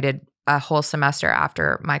graduated a whole semester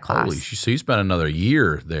after my class. Holy shit. So you spent another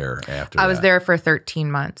year there after that. I was there for 13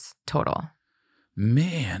 months total.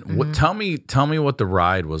 Man, tell me what the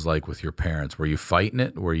ride was like with your parents. Were you fighting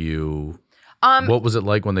it? Were you what was it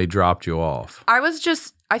like when they dropped you off?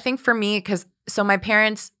 I think for me, so my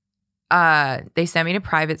parents, they sent me to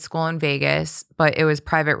private school in Vegas, but it was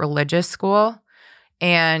private religious school.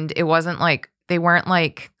 And it wasn't they weren't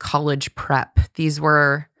like college prep. These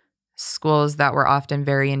were schools that were often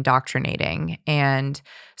very indoctrinating. And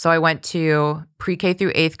so I went to pre-K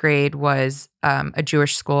through 8th grade was a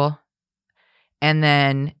Jewish school. And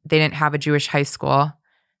then they didn't have a Jewish high school.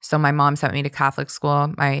 So my mom sent me to Catholic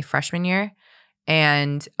school my freshman year.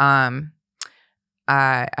 And I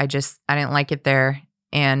didn't like it there.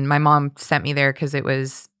 And my mom sent me there because it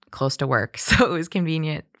was close to work. So it was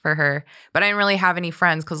convenient for her. But I didn't really have any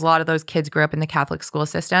friends because a lot of those kids grew up in the Catholic school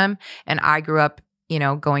system. And I grew up,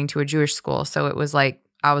 going to a Jewish school. So it was like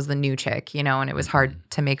I was the new chick, and it was hard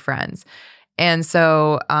to make friends. And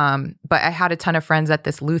so, but I had a ton of friends at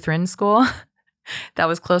this Lutheran school that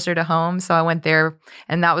was closer to home. So I went there,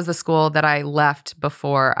 and that was the school that I left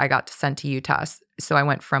before I got sent to Utah. So I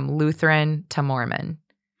went from Lutheran to Mormon.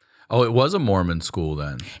 Oh, it was a Mormon school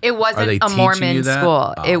then? It wasn't a Mormon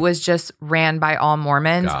school. Oh. It was just ran by all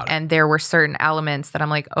Mormons. And there were certain elements that I'm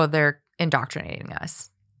like, oh, they're indoctrinating us.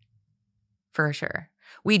 For sure.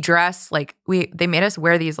 We dress they made us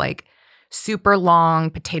wear these super long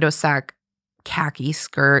potato sack khaki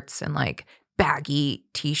skirts and baggy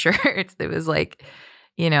t-shirts. It was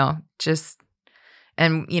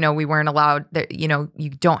And, you know, we weren't allowed that, you know, you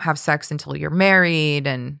don't have sex until you're married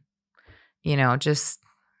and, you know, just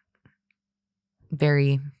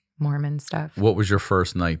very Mormon stuff. What was your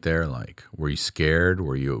first night there like? Were you scared?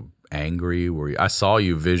 Were you angry? I saw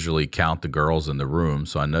you visually count the girls in the room,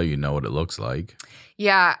 so I know you know what it looks like.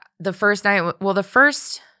 Yeah, the first night, well, the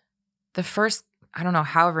first, I don't know,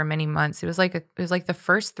 however many months, it was like the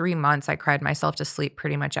first 3 months I cried myself to sleep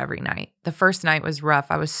pretty much every night. The first night was rough.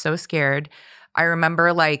 I was so scared. I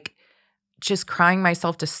remember like just crying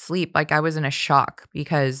myself to sleep. Like I was in a shock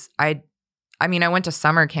because I went to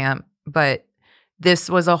summer camp, but this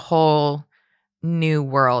was a whole new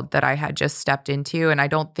world that I had just stepped into. And I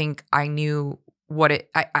don't think I knew I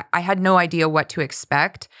had no idea what to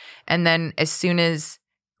expect. And then as soon as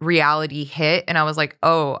reality hit and I was like,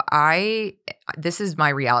 oh, this is my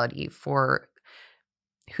reality for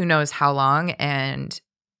who knows how long. And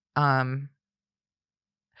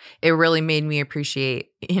it really made me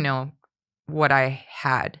appreciate, you know, what I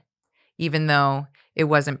had, even though it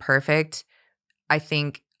wasn't perfect. I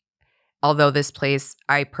think, although this place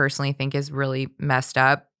I personally think is really messed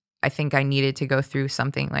up, I think I needed to go through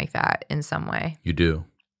something like that in some way. You do?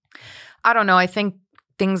 I don't know. I think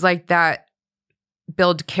things like that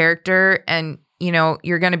build character, and, you know,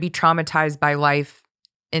 you're going to be traumatized by life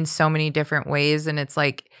in so many different ways. And it's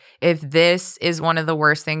like, if this is one of the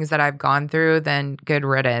worst things that I've gone through, then good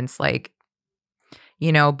riddance. Like,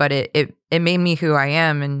 you know, but it made me who I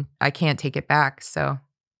am, and I can't take it back. So,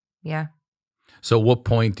 yeah. So what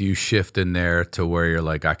point do you shift in there to where you're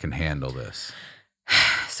like, I can handle this?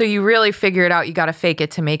 So you really figure it out. You got to fake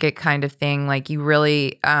it to make it kind of thing. Like you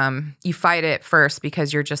really, you fight it first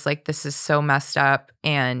because you're just like, this is so messed up.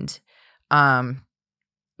 And,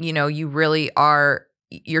 you know, you really are,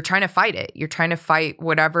 you're trying to fight it. You're trying to fight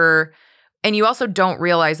whatever. And you also don't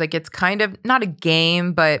realize like it's kind of not a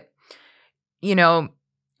game, but, you know,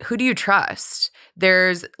 who do you trust?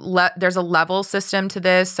 There's a level system to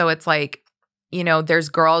this. So it's like, you know, there's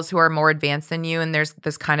girls who are more advanced than you, and there's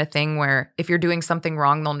this kind of thing where if you're doing something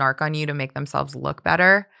wrong, they'll narc on you to make themselves look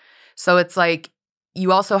better. So it's like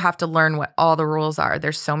you also have to learn what all the rules are.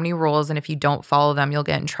 There's so many rules, and if you don't follow them, you'll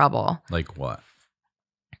get in trouble. Like what?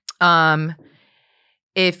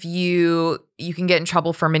 If you can get in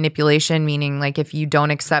trouble for manipulation, meaning like if you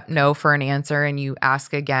don't accept no for an answer and you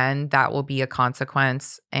ask again, that will be a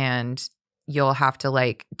consequence, and you'll have to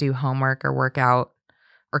like do homework or work out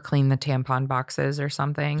or clean the tampon boxes or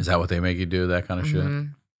something. Is that what they make you do, that kind of shit?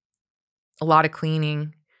 A lot of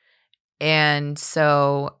cleaning. And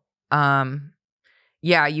so,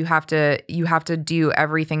 yeah, you have to do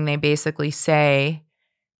everything they basically say.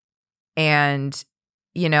 And,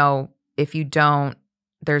 you know, if you don't,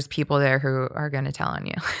 there's people there who are going to tell on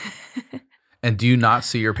you. And do you not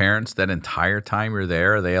see your parents that entire time you're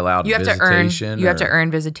there? Are they allowed visitation? You have to earn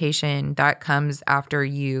visitation. That comes after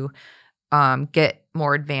you get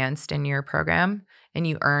more advanced in your program and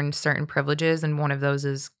you earn certain privileges. And one of those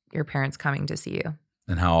is your parents coming to see you.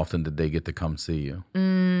 And how often did they get to come see you?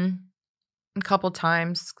 A couple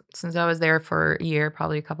times since I was there for a year,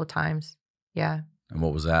 probably a couple times. Yeah. And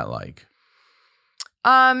what was that like?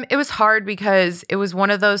 It was hard because it was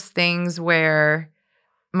one of those things where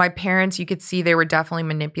my parents, you could see they were definitely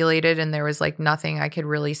manipulated, and there was like nothing I could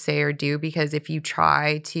really say or do, because if you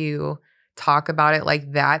try to talk about it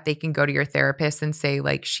like that, they can go to your therapist and say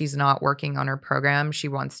like, she's not working on her program. She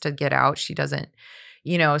wants to get out. She doesn't,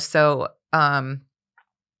 you know, so, my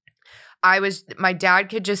dad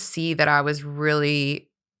could just see that I was really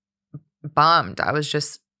bummed. I was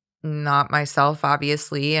just not myself,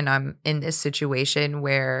 obviously. And I'm in this situation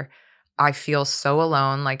where I feel so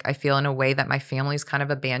alone. Like I feel in a way that my family's kind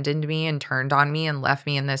of abandoned me and turned on me and left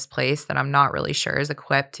me in this place that I'm not really sure is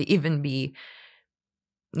equipped to even be,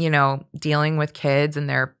 you know, dealing with kids and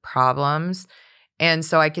their problems. And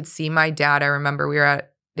so I could see my dad. I remember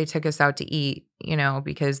they took us out to eat, you know,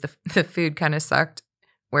 because the food kind of sucked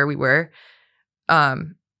where we were.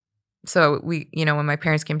 So we, you know, when my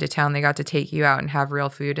parents came to town, they got to take you out and have real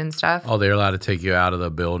food and stuff. Oh, they're allowed to take you out of the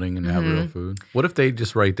building and have real food? What if they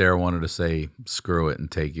just right there wanted to say, screw it and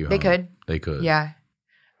take you home? They could. Yeah.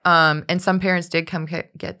 And some parents did come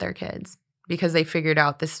get their kids because they figured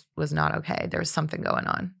out this was not okay. There was something going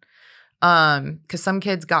on. Because some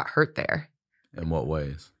kids got hurt there. In what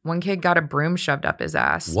ways? One kid got a broom shoved up his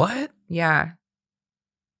ass. What? Yeah.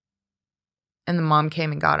 And the mom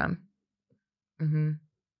came and got him.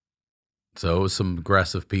 So it was some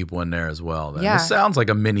aggressive people in there as well. Then. Yeah. This sounds like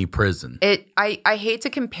a mini prison. I hate to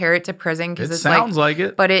compare it to prison because it sounds like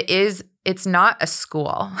it. But it is it's not a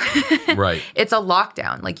school. Right. It's a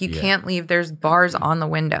lockdown. Like you can't leave. There's bars on the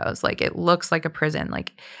windows. Like it looks like a prison.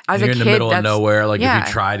 Like as you're a kid, in the middle of nowhere. Like yeah. if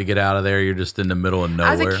you try to get out of there, you're just in the middle of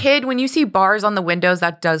nowhere. As a kid, when you see bars on the windows,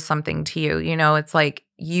 that does something to you. You know, it's like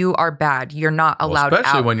you are bad. You're not allowed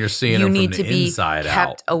especially out. when you're seeing you them need from to the be inside kept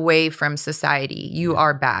out. away from society. You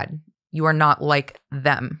are bad. You are not like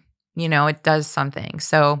them. You know, it does something.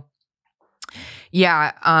 So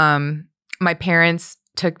yeah, my parents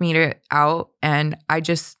took me out, and I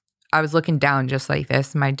was looking down just like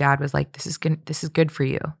this. My dad was like, this is good for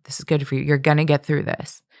you. This is good for you. You're going to get through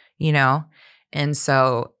this, you know? And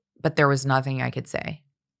so, but there was nothing I could say,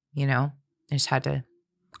 you know? I just had to.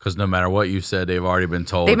 Because no matter what you said, they've already been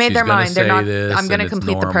told. They made their mind. They're not, I'm going to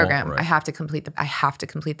complete the program. Right. I have to complete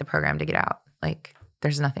the program to get out. Like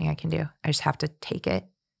there's nothing I can do. I just have to take it.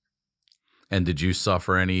 And did you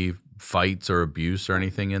suffer any fights or abuse or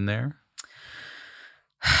anything in there?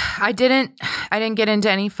 I didn't get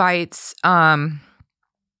into any fights. They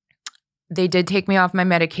did take me off my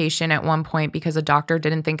medication at one point because a doctor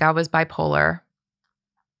didn't think I was bipolar.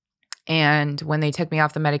 And when they took me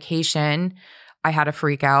off the medication, I had a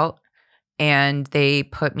freak out, and they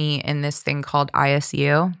put me in this thing called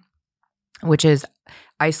ISU, which is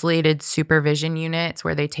isolated supervision units,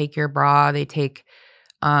 where they take your bra, they take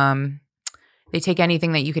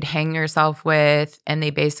anything that you could hang yourself with, and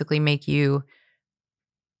they basically make you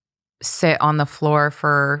sit on the floor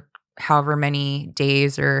for however many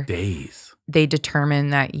days they determine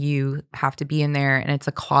that you have to be in there, and it's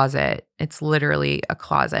a closet. It's literally a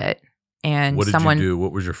closet. And what did you do?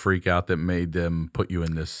 What was your freak out that made them put you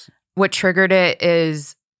in this? What triggered it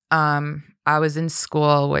is I was in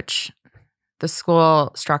school, which the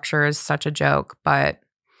school structure is such a joke, but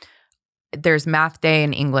there's math day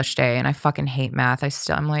and English day, and I fucking hate math.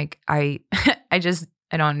 I'm like, I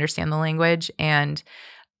don't understand the language, and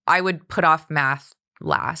I would put off math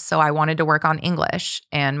last. So I wanted to work on English,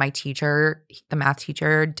 and my teacher, the math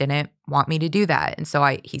teacher, didn't want me to do that. And so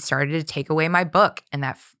he started to take away my book, and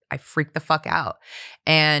I freaked the fuck out.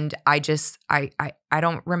 And I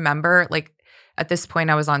don't remember, like at this point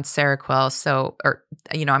I was on Seroquel. So, or,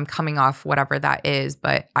 you know, I'm coming off whatever that is,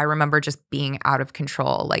 but I remember just being out of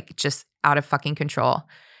control, like just out of fucking control.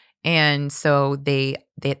 And so they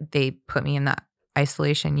put me in that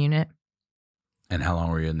isolation unit. And how long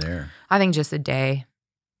were you in there? I think just a day.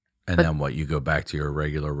 And then what? You go back to your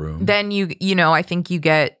regular room? Then you know, I think you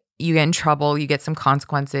get in trouble. You get some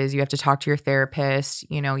consequences. You have to talk to your therapist.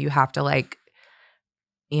 You know, you have to like,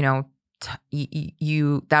 you know,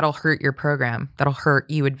 you that'll hurt your program. That'll hurt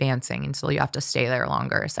you advancing, and so you have to stay there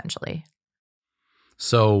longer, essentially.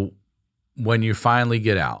 So when you finally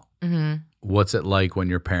get out, mm-hmm. What's it like when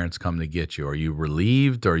your parents come to get you? Are you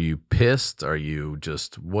relieved? Are you pissed? Are you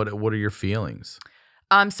just what are your feelings?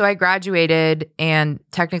 So I graduated, and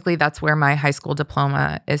technically that's where my high school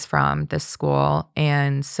diploma is from, this school.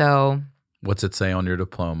 And so what's it say on your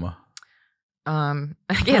diploma?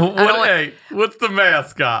 Again, what's the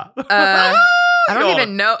mascot? I don't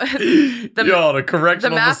even know. The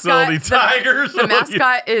correctional facility Tigers. The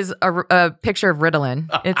mascot is a picture of Ritalin.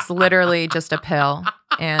 It's literally just a pill.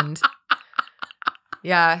 And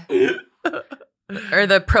yeah. Or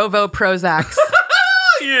the Provo Prozacs.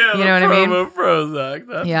 Yeah, you know what I mean? Prozac.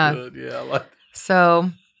 That's good. Yeah, I like that.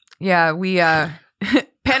 So, yeah, we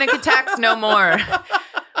panic attacks no more.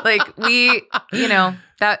 Like we, you know,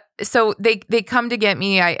 that. So they come to get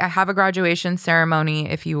me. I have a graduation ceremony,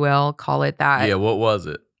 if you will, call it that. Yeah. What was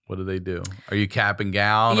it? What do they do? Are you cap and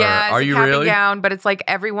gown? Yeah, or are you cap really? And gown, but it's like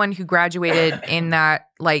everyone who graduated in that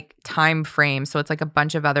like time frame. So it's like a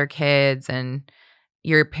bunch of other kids, and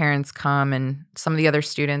your parents come, and some of the other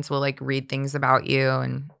students will like read things about you,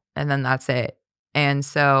 and then that's it. And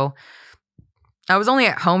so I was only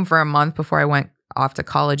at home for a month before I went off to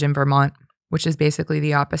college in Vermont, which is basically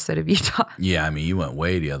the opposite of Utah. Yeah, I mean, you went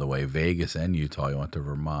way the other way, Vegas and Utah. You went to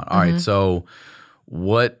Vermont. All right, so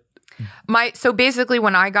what? So basically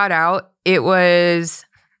when I got out, it was,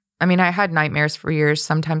 I mean, I had nightmares for years.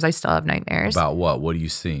 Sometimes I still have nightmares. About what? What are you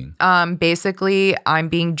seeing? Basically, I'm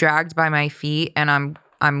being dragged by my feet, and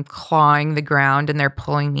I'm clawing the ground, and they're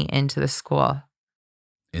pulling me into the school.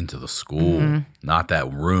 Into the school, not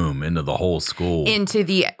that room, into the whole school.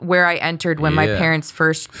 Into where I entered when my parents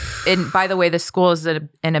first, and by the way, the school is an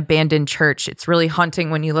abandoned church. It's really haunting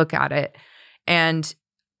when you look at it. And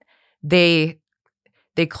they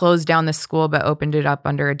closed down the school but opened it up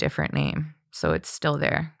under a different name. So it's still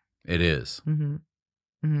there. It is. Mm-hmm.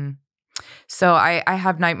 Mm-hmm. So I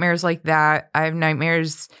have nightmares like that. I have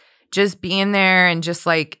nightmares just being there and just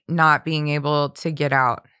like not being able to get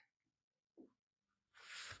out.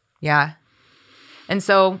 Yeah. And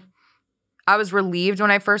so I was relieved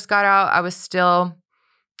when I first got out. I was still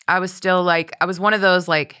like, I was one of those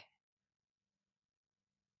like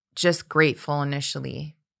just grateful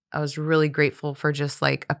initially. I was really grateful for just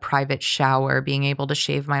like a private shower, being able to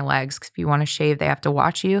shave my legs. Because if you want to shave, they have to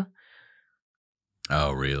watch you.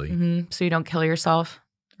 Oh, really? Mm-hmm. So you don't kill yourself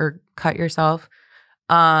or cut yourself.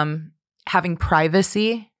 Having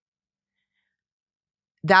privacy,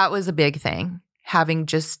 that was a big thing. Having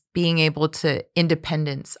just being able to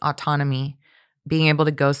independence, autonomy, being able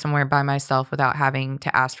to go somewhere by myself without having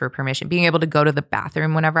to ask for permission, being able to go to the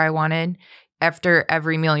bathroom whenever I wanted. After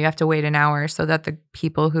every meal, you have to wait an hour so that the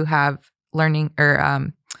people who have learning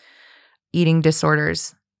or eating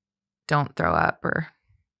disorders don't throw up or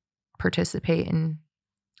participate in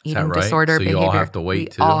eating disorder behavior. So you all have to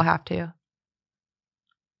wait too? We all have to.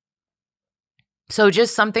 So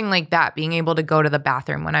just something like that, being able to go to the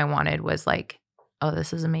bathroom when I wanted was like, oh,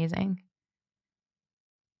 this is amazing.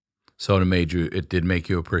 So it did make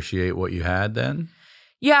you appreciate what you had then?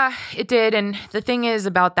 Yeah, it did. And the thing is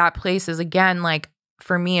about that place is, again, like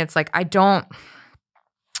for me, it's like I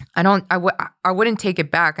wouldn't take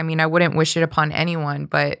it back. I mean, I wouldn't wish it upon anyone,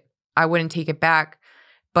 but I wouldn't take it back.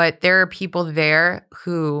 But there are people there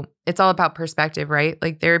who, it's all about perspective, right?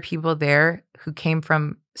 Like there are people there who came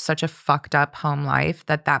from such a fucked up home life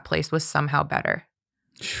that place was somehow better.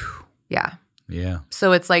 Yeah. Yeah.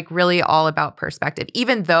 So it's like really all about perspective.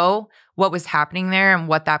 Even though what was happening there and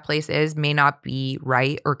what that place is may not be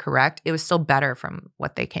right or correct, it was still better from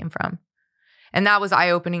what they came from. And that was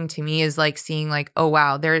eye-opening to me, is like seeing like, oh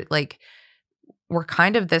wow, they're like, we're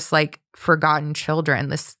kind of this like forgotten children,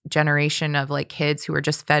 this generation of like kids who were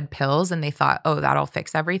just fed pills and they thought, oh, that'll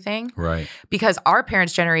fix everything. Right. Because our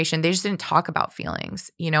parents' generation, they just didn't talk about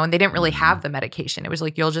feelings, and they didn't really have the medication. It was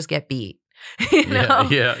like, you'll just get beat. You know?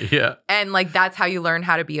 Yeah. And like, that's how you learn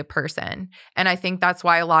how to be a person. And I think that's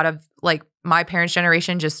why a lot of like my parents'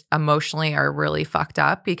 generation just emotionally are really fucked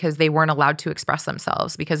up, because they weren't allowed to express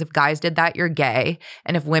themselves. Because if guys did that, you're gay.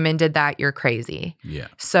 And if women did that, you're crazy. Yeah.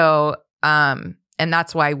 So, and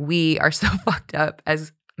that's why we are so fucked up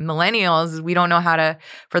as millennials. We don't know how to,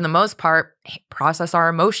 for the most part, process our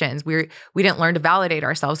emotions. We didn't learn to validate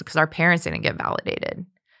ourselves because our parents didn't get validated.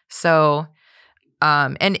 So,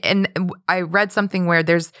 and I read something where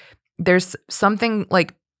there's something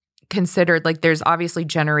like considered, like there's obviously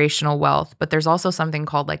generational wealth, but there's also something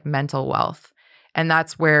called like mental wealth. And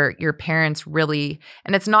that's where your parents really,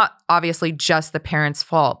 and it's not obviously just the parents'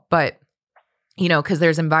 fault, but because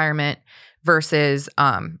there's environment versus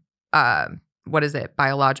what is it,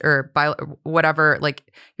 whatever, like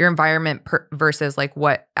your environment versus like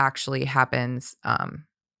what actually happens.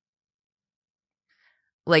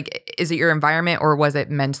 Like, is it your environment, or was it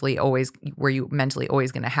were you mentally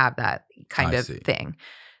always going to have that kind of thing?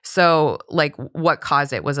 So like what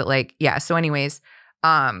caused it? Was it like, yeah. So anyways,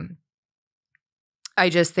 I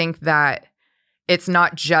just think that it's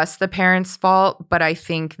not just the parents' fault, but I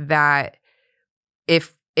think that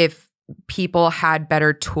if people had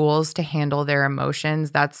better tools to handle their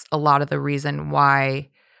emotions, that's a lot of the reason why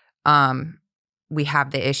we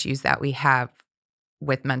have the issues that we have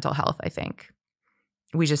with mental health, I think.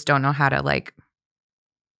 We just don't know how to like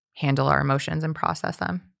handle our emotions and process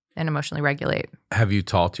them and emotionally regulate. Have you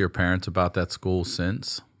talked to your parents about that school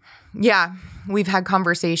since? Yeah, we've had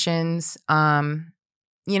conversations. For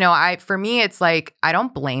me, it's like, I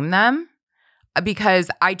don't blame them,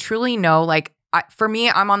 because I truly know, like, for me,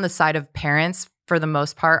 I'm on the side of parents for the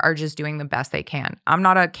most part are just doing the best they can. I'm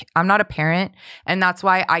not a parent, and that's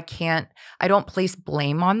why I don't place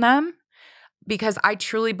blame on them, because I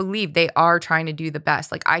truly believe they are trying to do the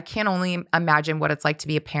best. Like, I can only imagine what it's like to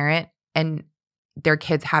be a parent and their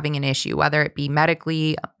kids having an issue, whether it be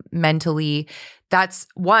medically, mentally. That's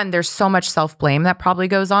one, there's so much self-blame that probably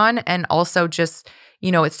goes on. And also just,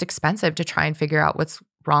 it's expensive to try and figure out what's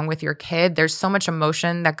wrong with your kid. There's so much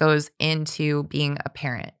emotion that goes into being a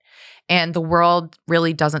parent, and the world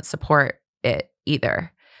really doesn't support it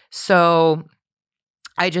either. So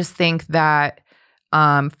I just think that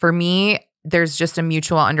for me, there's just a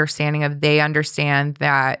mutual understanding of, they understand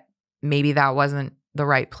that maybe that wasn't the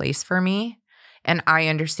right place for me. And I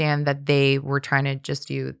understand that they were trying to just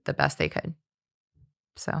do the best they could.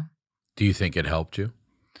 So, do you think it helped you?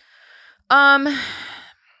 I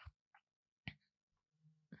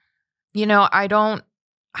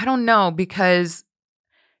don't know, because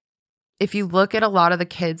if you look at a lot of the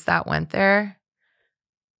kids that went there,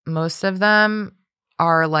 most of them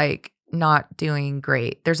are like not doing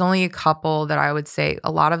great. There's only a couple that I would say,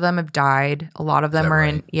 a lot of them have died. A lot of them are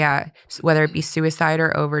right? Whether it be suicide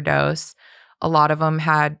or overdose. A lot of them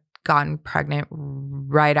had gotten pregnant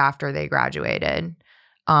right after they graduated.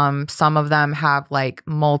 Some of them have like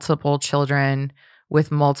multiple children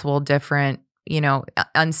with multiple different,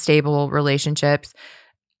 unstable relationships.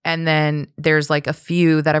 And then there's like a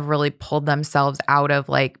few that have really pulled themselves out of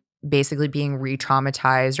like basically being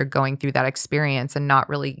re-traumatized or going through that experience and not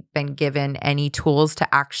really been given any tools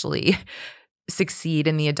to actually succeed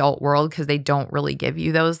in the adult world because they don't really give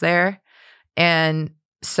you those there. And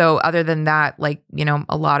so other than that, like,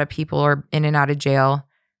 a lot of people are in and out of jail,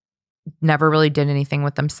 never really did anything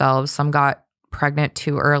with themselves. Some got pregnant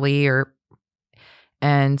too early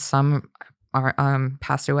and some are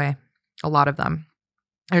passed away. A lot of them.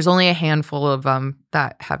 There's only a handful of them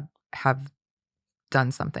that have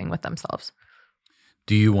done something with themselves.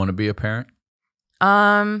 Do you want to be a parent?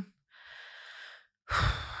 I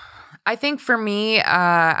think for me,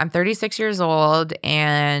 I'm 36 years old,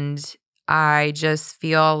 and I just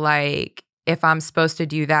feel like if I'm supposed to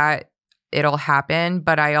do that, it'll happen.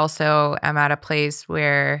 But I also am at a place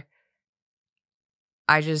where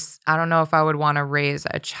I don't know if I would want to raise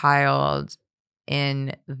a child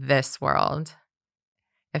in this world,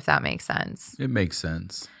 if that makes sense. It makes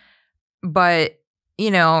sense. But,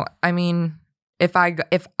 I mean, if I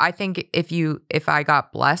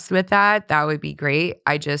got blessed with that would be great.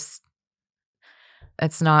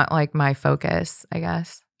 It's not like my focus, I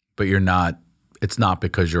guess. But it's not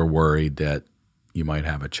because you're worried that you might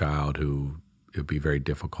have a child who it would be very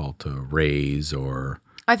difficult to raise, or.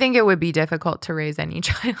 I think it would be difficult to raise any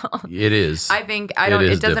child. It is. It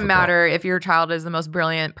doesn't difficult. Matter if your child is the most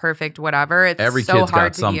brilliant, perfect, whatever. It's every so kid's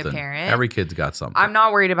hard got something. To be a parent. Every kid's got something. I'm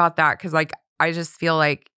not worried about that because, like, I just feel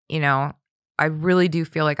like, I really do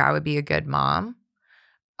feel like I would be a good mom.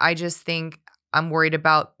 I just think I'm worried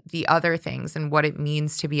about the other things and what it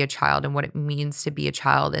means to be a child and what it means to be a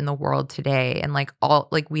child in the world today. And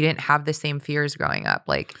we didn't have the same fears growing up.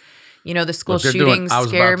 Like, the school shootings scare me. I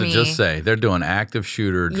was about to just say, they're doing active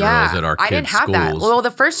shooter drills at our kids' schools. I didn't have that. Well, the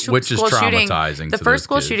first school which is traumatizing. The first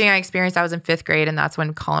school shooting I experienced, I was in 5th grade, and that's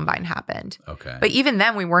when Columbine happened. Okay. But even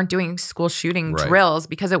then, we weren't doing school shooting drills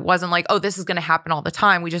because it wasn't like, oh, this is going to happen all the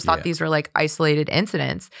time. We just thought these were like isolated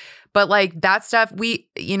incidents. But like that stuff,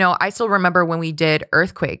 I still remember when we did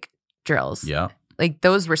earthquake drills. Yeah. Like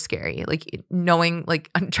those were scary. Like knowing, like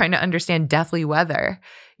trying to understand deathly weather,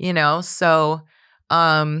 So,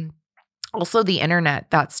 also the internet,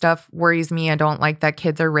 that stuff worries me. I don't like that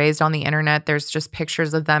kids are raised on the internet. There's just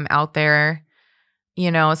pictures of them out there,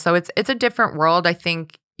 So it's a different world. I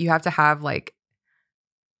think you have to have like,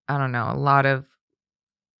 I don't know, a lot of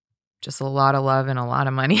love and a lot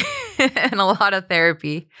of money and a lot of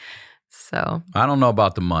therapy. So I don't know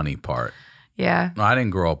about the money part. Yeah. I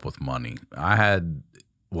didn't grow up with money. It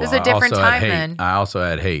was a different time then. I also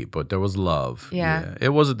had hate, but there was love. Yeah. It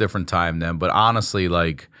was a different time then. But honestly,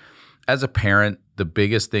 like as a parent, the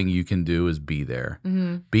biggest thing you can do is be there.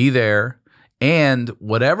 Mm-hmm. Be there. And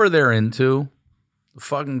whatever they're into,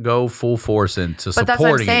 fucking go full force into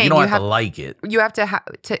supporting it. You don't have to like it. You have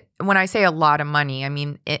to when I say a lot of money, I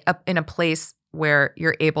mean in a place where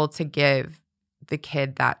you're able to give the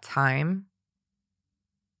kid that time,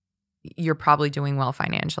 you're probably doing well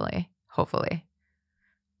financially, hopefully.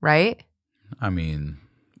 Right? I mean,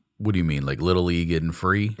 what do you mean? Like Little League getting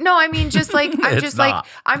free? No, I mean just like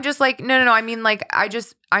no. I mean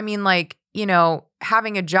like,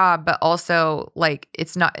 having a job, but also like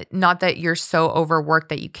it's not that you're so overworked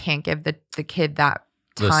that you can't give the kid that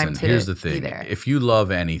time. Listen, here's the thing. If you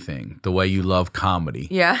love anything the way you love comedy,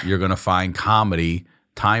 you're going to find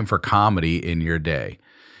time for comedy in your day.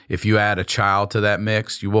 If you add a child to that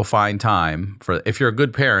mix, you will find time for, if you're a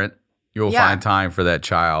good parent, you will find time for that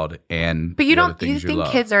child. And but you think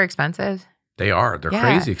kids are expensive? They are. They're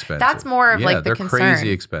crazy expensive. That's more of like the concern. They're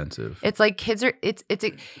crazy expensive. It's like kids are.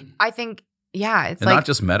 I think. Yeah. It's and like not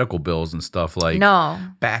just medical bills and stuff. Like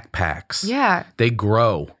backpacks. Yeah. They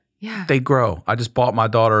grow. Yeah. They grow. I just bought my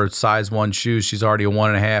daughter size 1 shoes. She's already a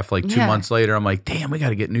 1.5. Like 2 months later, I'm like, damn, we got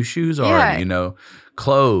to get new shoes already.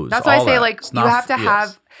 Clothes. That's why I say like you have to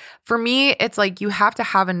have. For me, it's like you have to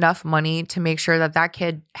have enough money to make sure that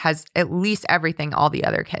kid has at least everything all the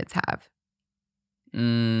other kids have.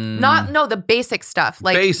 The basic stuff.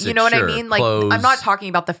 Like, you know what I mean? Like, clothes. I'm not talking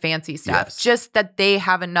about the fancy stuff. Yes. Just that they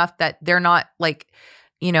have enough that they're not like,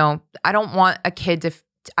 I don't want a kid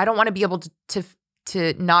I don't want to be able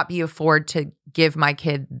to not be afford to give my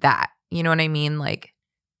kid that. You know what I mean? Like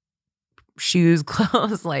shoes,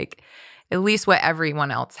 clothes, like at least what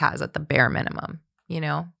everyone else has at the bare minimum,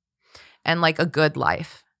 and like a good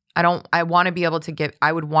life. I would want to be able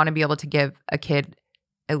to give a kid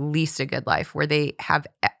at least a good life where they have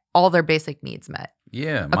all their basic needs met.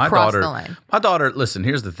 Yeah, across the line. My daughter, listen,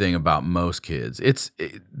 here's the thing about most kids.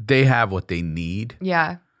 They have what they need.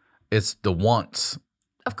 Yeah. It's the wants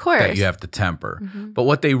Of course. that you have to temper. But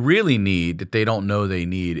what they really need that they don't know they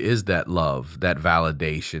need is that love, that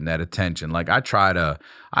validation, that attention. Like I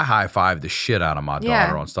high five the shit out of my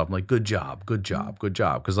daughter on stuff. I'm like, good job, good job, good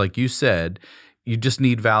job. Because like you said, you just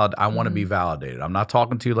need I want to be validated. I'm not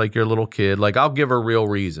talking to you like you're a little kid. Like I'll give her real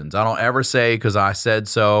reasons. I don't ever say because I said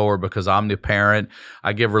so or because I'm the parent.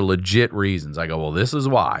 I give her legit reasons. I go, well, this is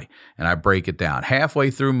why. And I break it down. Halfway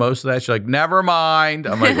through most of that, she's like, never mind.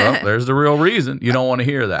 I'm like, well, there's the real reason. You don't want to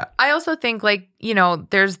hear that. I also think like,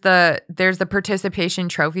 there's the participation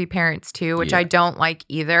trophy parents too, which I don't like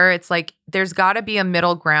either. It's like there's got to be a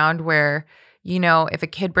middle ground where, if a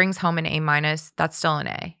kid brings home an A-, that's still an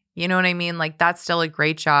A. You know what I mean? Like, that's still a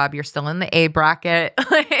great job. You're still in the A bracket.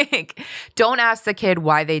 Like, don't ask the kid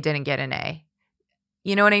why they didn't get an A.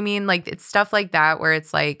 You know what I mean? Like, it's stuff like that where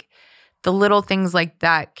it's like the little things like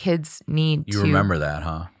that kids need You remember that,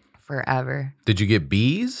 huh? Forever. Did you get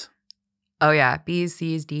B's? Oh, yeah. B's,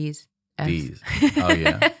 C's, D's. F's. D's. Oh,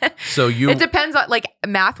 yeah. So it depends on, like,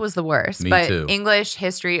 math was the worst. Me but too. English,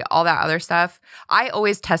 history, all that other stuff. I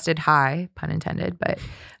always tested high, pun intended, but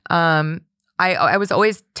I was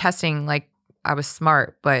always testing like I was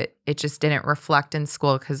smart, but it just didn't reflect in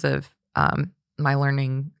school because of my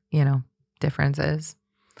learning, differences.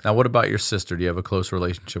 Now, what about your sister? Do you have a close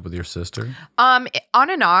relationship with your sister? On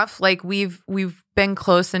and off. Like we've been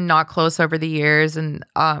close and not close over the years, and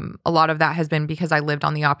a lot of that has been because I lived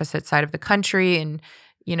on the opposite side of the country, and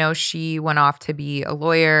she went off to be a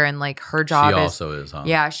lawyer, and like her job also is, huh?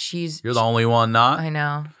 Yeah, You're the only one not. I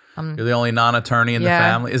know. You're the only non-attorney in the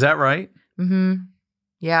family. Is that right?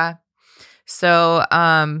 Yeah. So,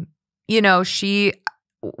 she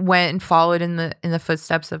went and followed in the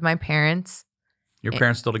footsteps of my parents. Your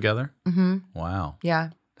parents still together? Wow. Yeah.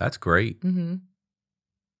 That's great.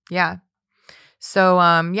 Yeah. So,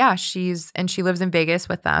 she lives in Vegas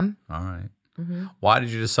with them. All right. Why did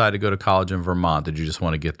you decide to go to college in Vermont? Did you just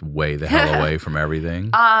want to get way the hell away from everything?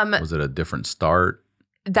 Was it a different start?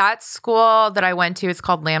 That school that I went to, it's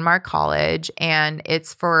called Landmark College, and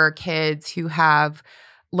it's for kids who have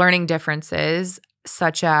learning differences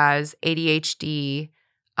such as ADHD,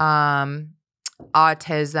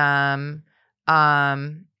 autism,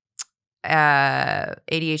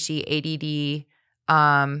 ADHD,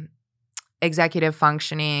 ADD, executive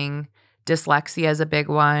functioning, dyslexia is a big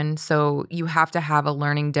one. So you have to have a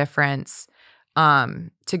learning difference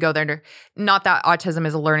to go there. Not that autism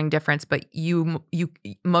is a learning difference, but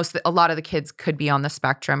a lot of the kids could be on the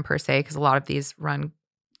spectrum per se, because a lot of these run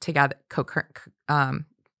together.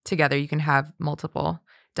 Together, you can have multiple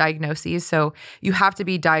diagnoses. So you have to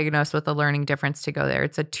be diagnosed with a learning difference to go there.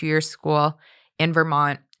 It's a 2-year school in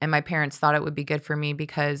Vermont, and my parents thought it would be good for me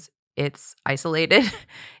because it's isolated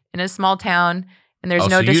in a small town, and there's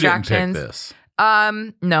no distractions. You didn't pick this.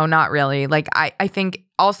 No, not really. Like I think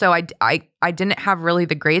also I didn't have really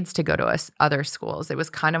the grades to go to other schools. It was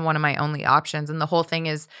kind of one of my only options. And the whole thing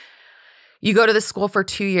is you go to the school for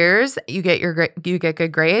 2 years, you get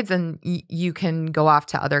good grades, and you can go off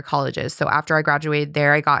to other colleges. So after I graduated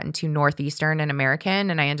there, I got into Northeastern and American,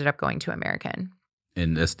 and I ended up going to American.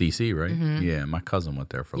 In SDC, right? Yeah, my cousin went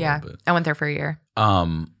there for a little bit. I went there for a year.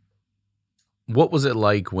 What was it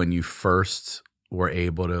like when you first were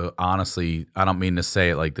able to, honestly, I don't mean to say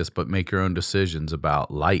it like this, but make your own decisions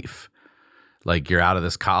about life? Like you're out of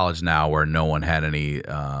this college now where no one had any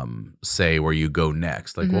say where you go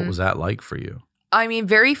next. Like what was that like for you? I mean,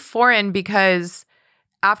 very foreign, because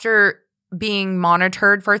after being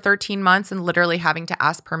monitored for 13 months and literally having to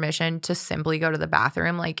ask permission to simply go to the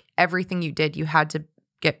bathroom, like everything you did, you had to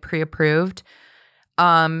get pre-approved.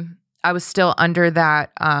 I was still under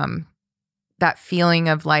that that feeling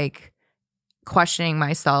of like questioning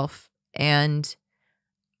myself. And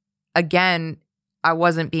again, I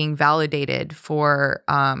wasn't being validated for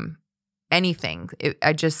anything.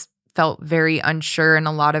 I just felt very unsure. And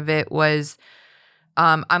a lot of it was,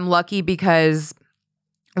 I'm lucky because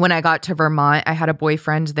when I got to Vermont, I had a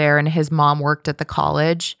boyfriend there, and his mom worked at the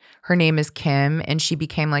college. Her name is Kim, and she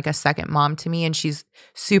became like a second mom to me, and she's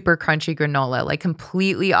super crunchy granola, like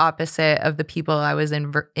completely opposite of the people I was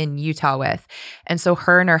in Utah with. And so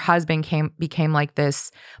her and her husband became like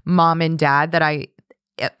this mom and dad that I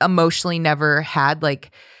emotionally never had,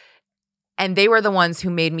 like, and they were the ones who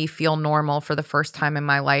made me feel normal for the first time in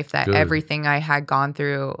my life, that everything I had gone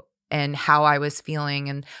through and how I was feeling,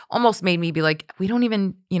 and almost made me be like, we don't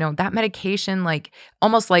even, that medication, like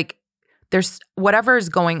almost like there's whatever is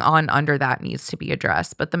going on under that needs to be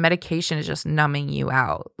addressed, but the medication is just numbing you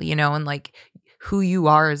out, and like who you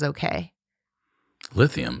are is okay.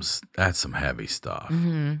 Lithium's, that's some heavy stuff.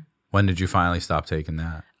 Mm-hmm. When did you finally stop taking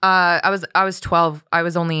that? I was 12. I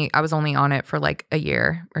was only on it for like a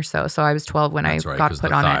year or so. So I was 12 when That's I right, got 'cause put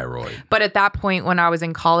the on thyroid. it. But at that point, when I was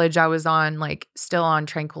in college, I was on still on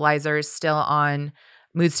tranquilizers, still on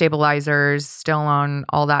mood stabilizers, still on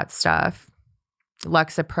all that stuff,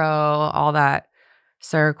 Lexapro, all that,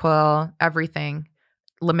 Seroquel, everything,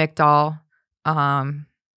 Lamictal.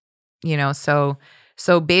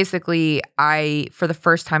 So basically, for the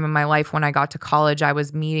first time in my life, when I got to college, I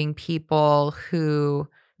was meeting people who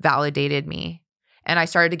validated me, and I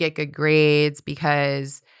started to get good grades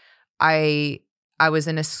because I was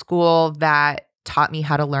in a school that taught me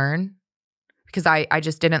how to learn, because I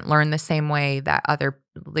just didn't learn the same way that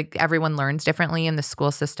everyone learns differently in the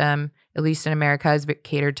school system, at least in America, is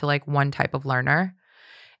catered to one type of learner.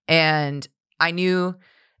 And I knew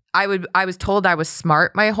I was told I was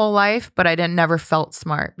smart my whole life, but I never felt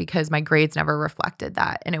smart because my grades never reflected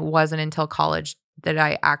that. And it wasn't until college that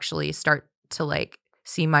I actually start to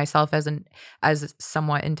see myself as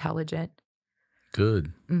somewhat intelligent.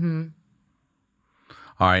 Good. Mm-hmm.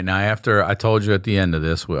 All right. Now, after I told you at the end of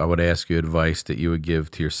this, I would ask you advice that you would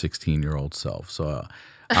give to your 16-year-old self. So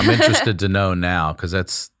I'm interested to know now, because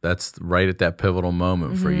that's right at that pivotal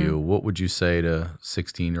moment for you. What would you say to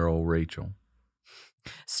 16-year-old Rachel?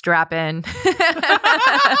 Strap in.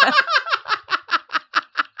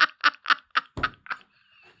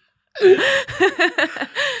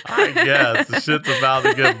 I guess the shit's about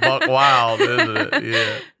to get buck wild, isn't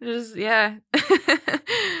it? Yeah.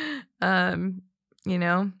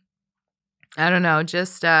 Yeah. I don't know.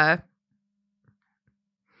 Just get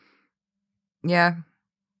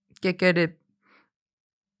good at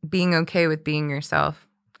being okay with being yourself,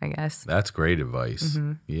 I guess. That's great advice.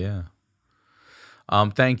 Mm-hmm. Yeah.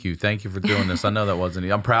 Thank you for doing this. I know that wasn't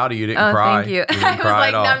easy. I'm proud of you. You didn't cry. Thank you. You didn't I was cry like,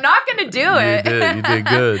 at all. I'm not going to do it. You did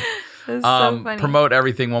good. That's so funny. Promote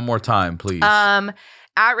everything one more time, please. At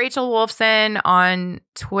Rachel Wolfson on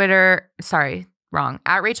Twitter. Sorry, wrong.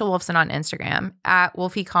 At Rachel Wolfson on Instagram. At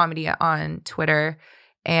Wolfie Comedy on Twitter.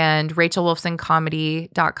 And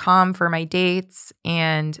RachelWolfsonComedy.com for my dates.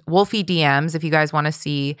 And Wolfie DMs if you guys want to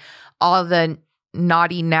see all the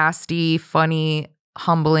naughty, nasty, funny,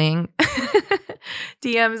 humbling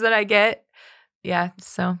DMs that I get. Yeah,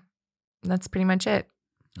 so that's pretty much it.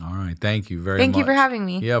 All right. Thank you very much. Thank you for having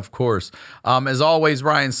me. Yeah, of course. As always,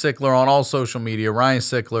 Ryan Sickler on all social media,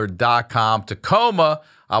 RyanSickler.com. Tacoma,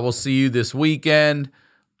 I will see you this weekend.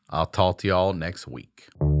 I'll talk to y'all next week.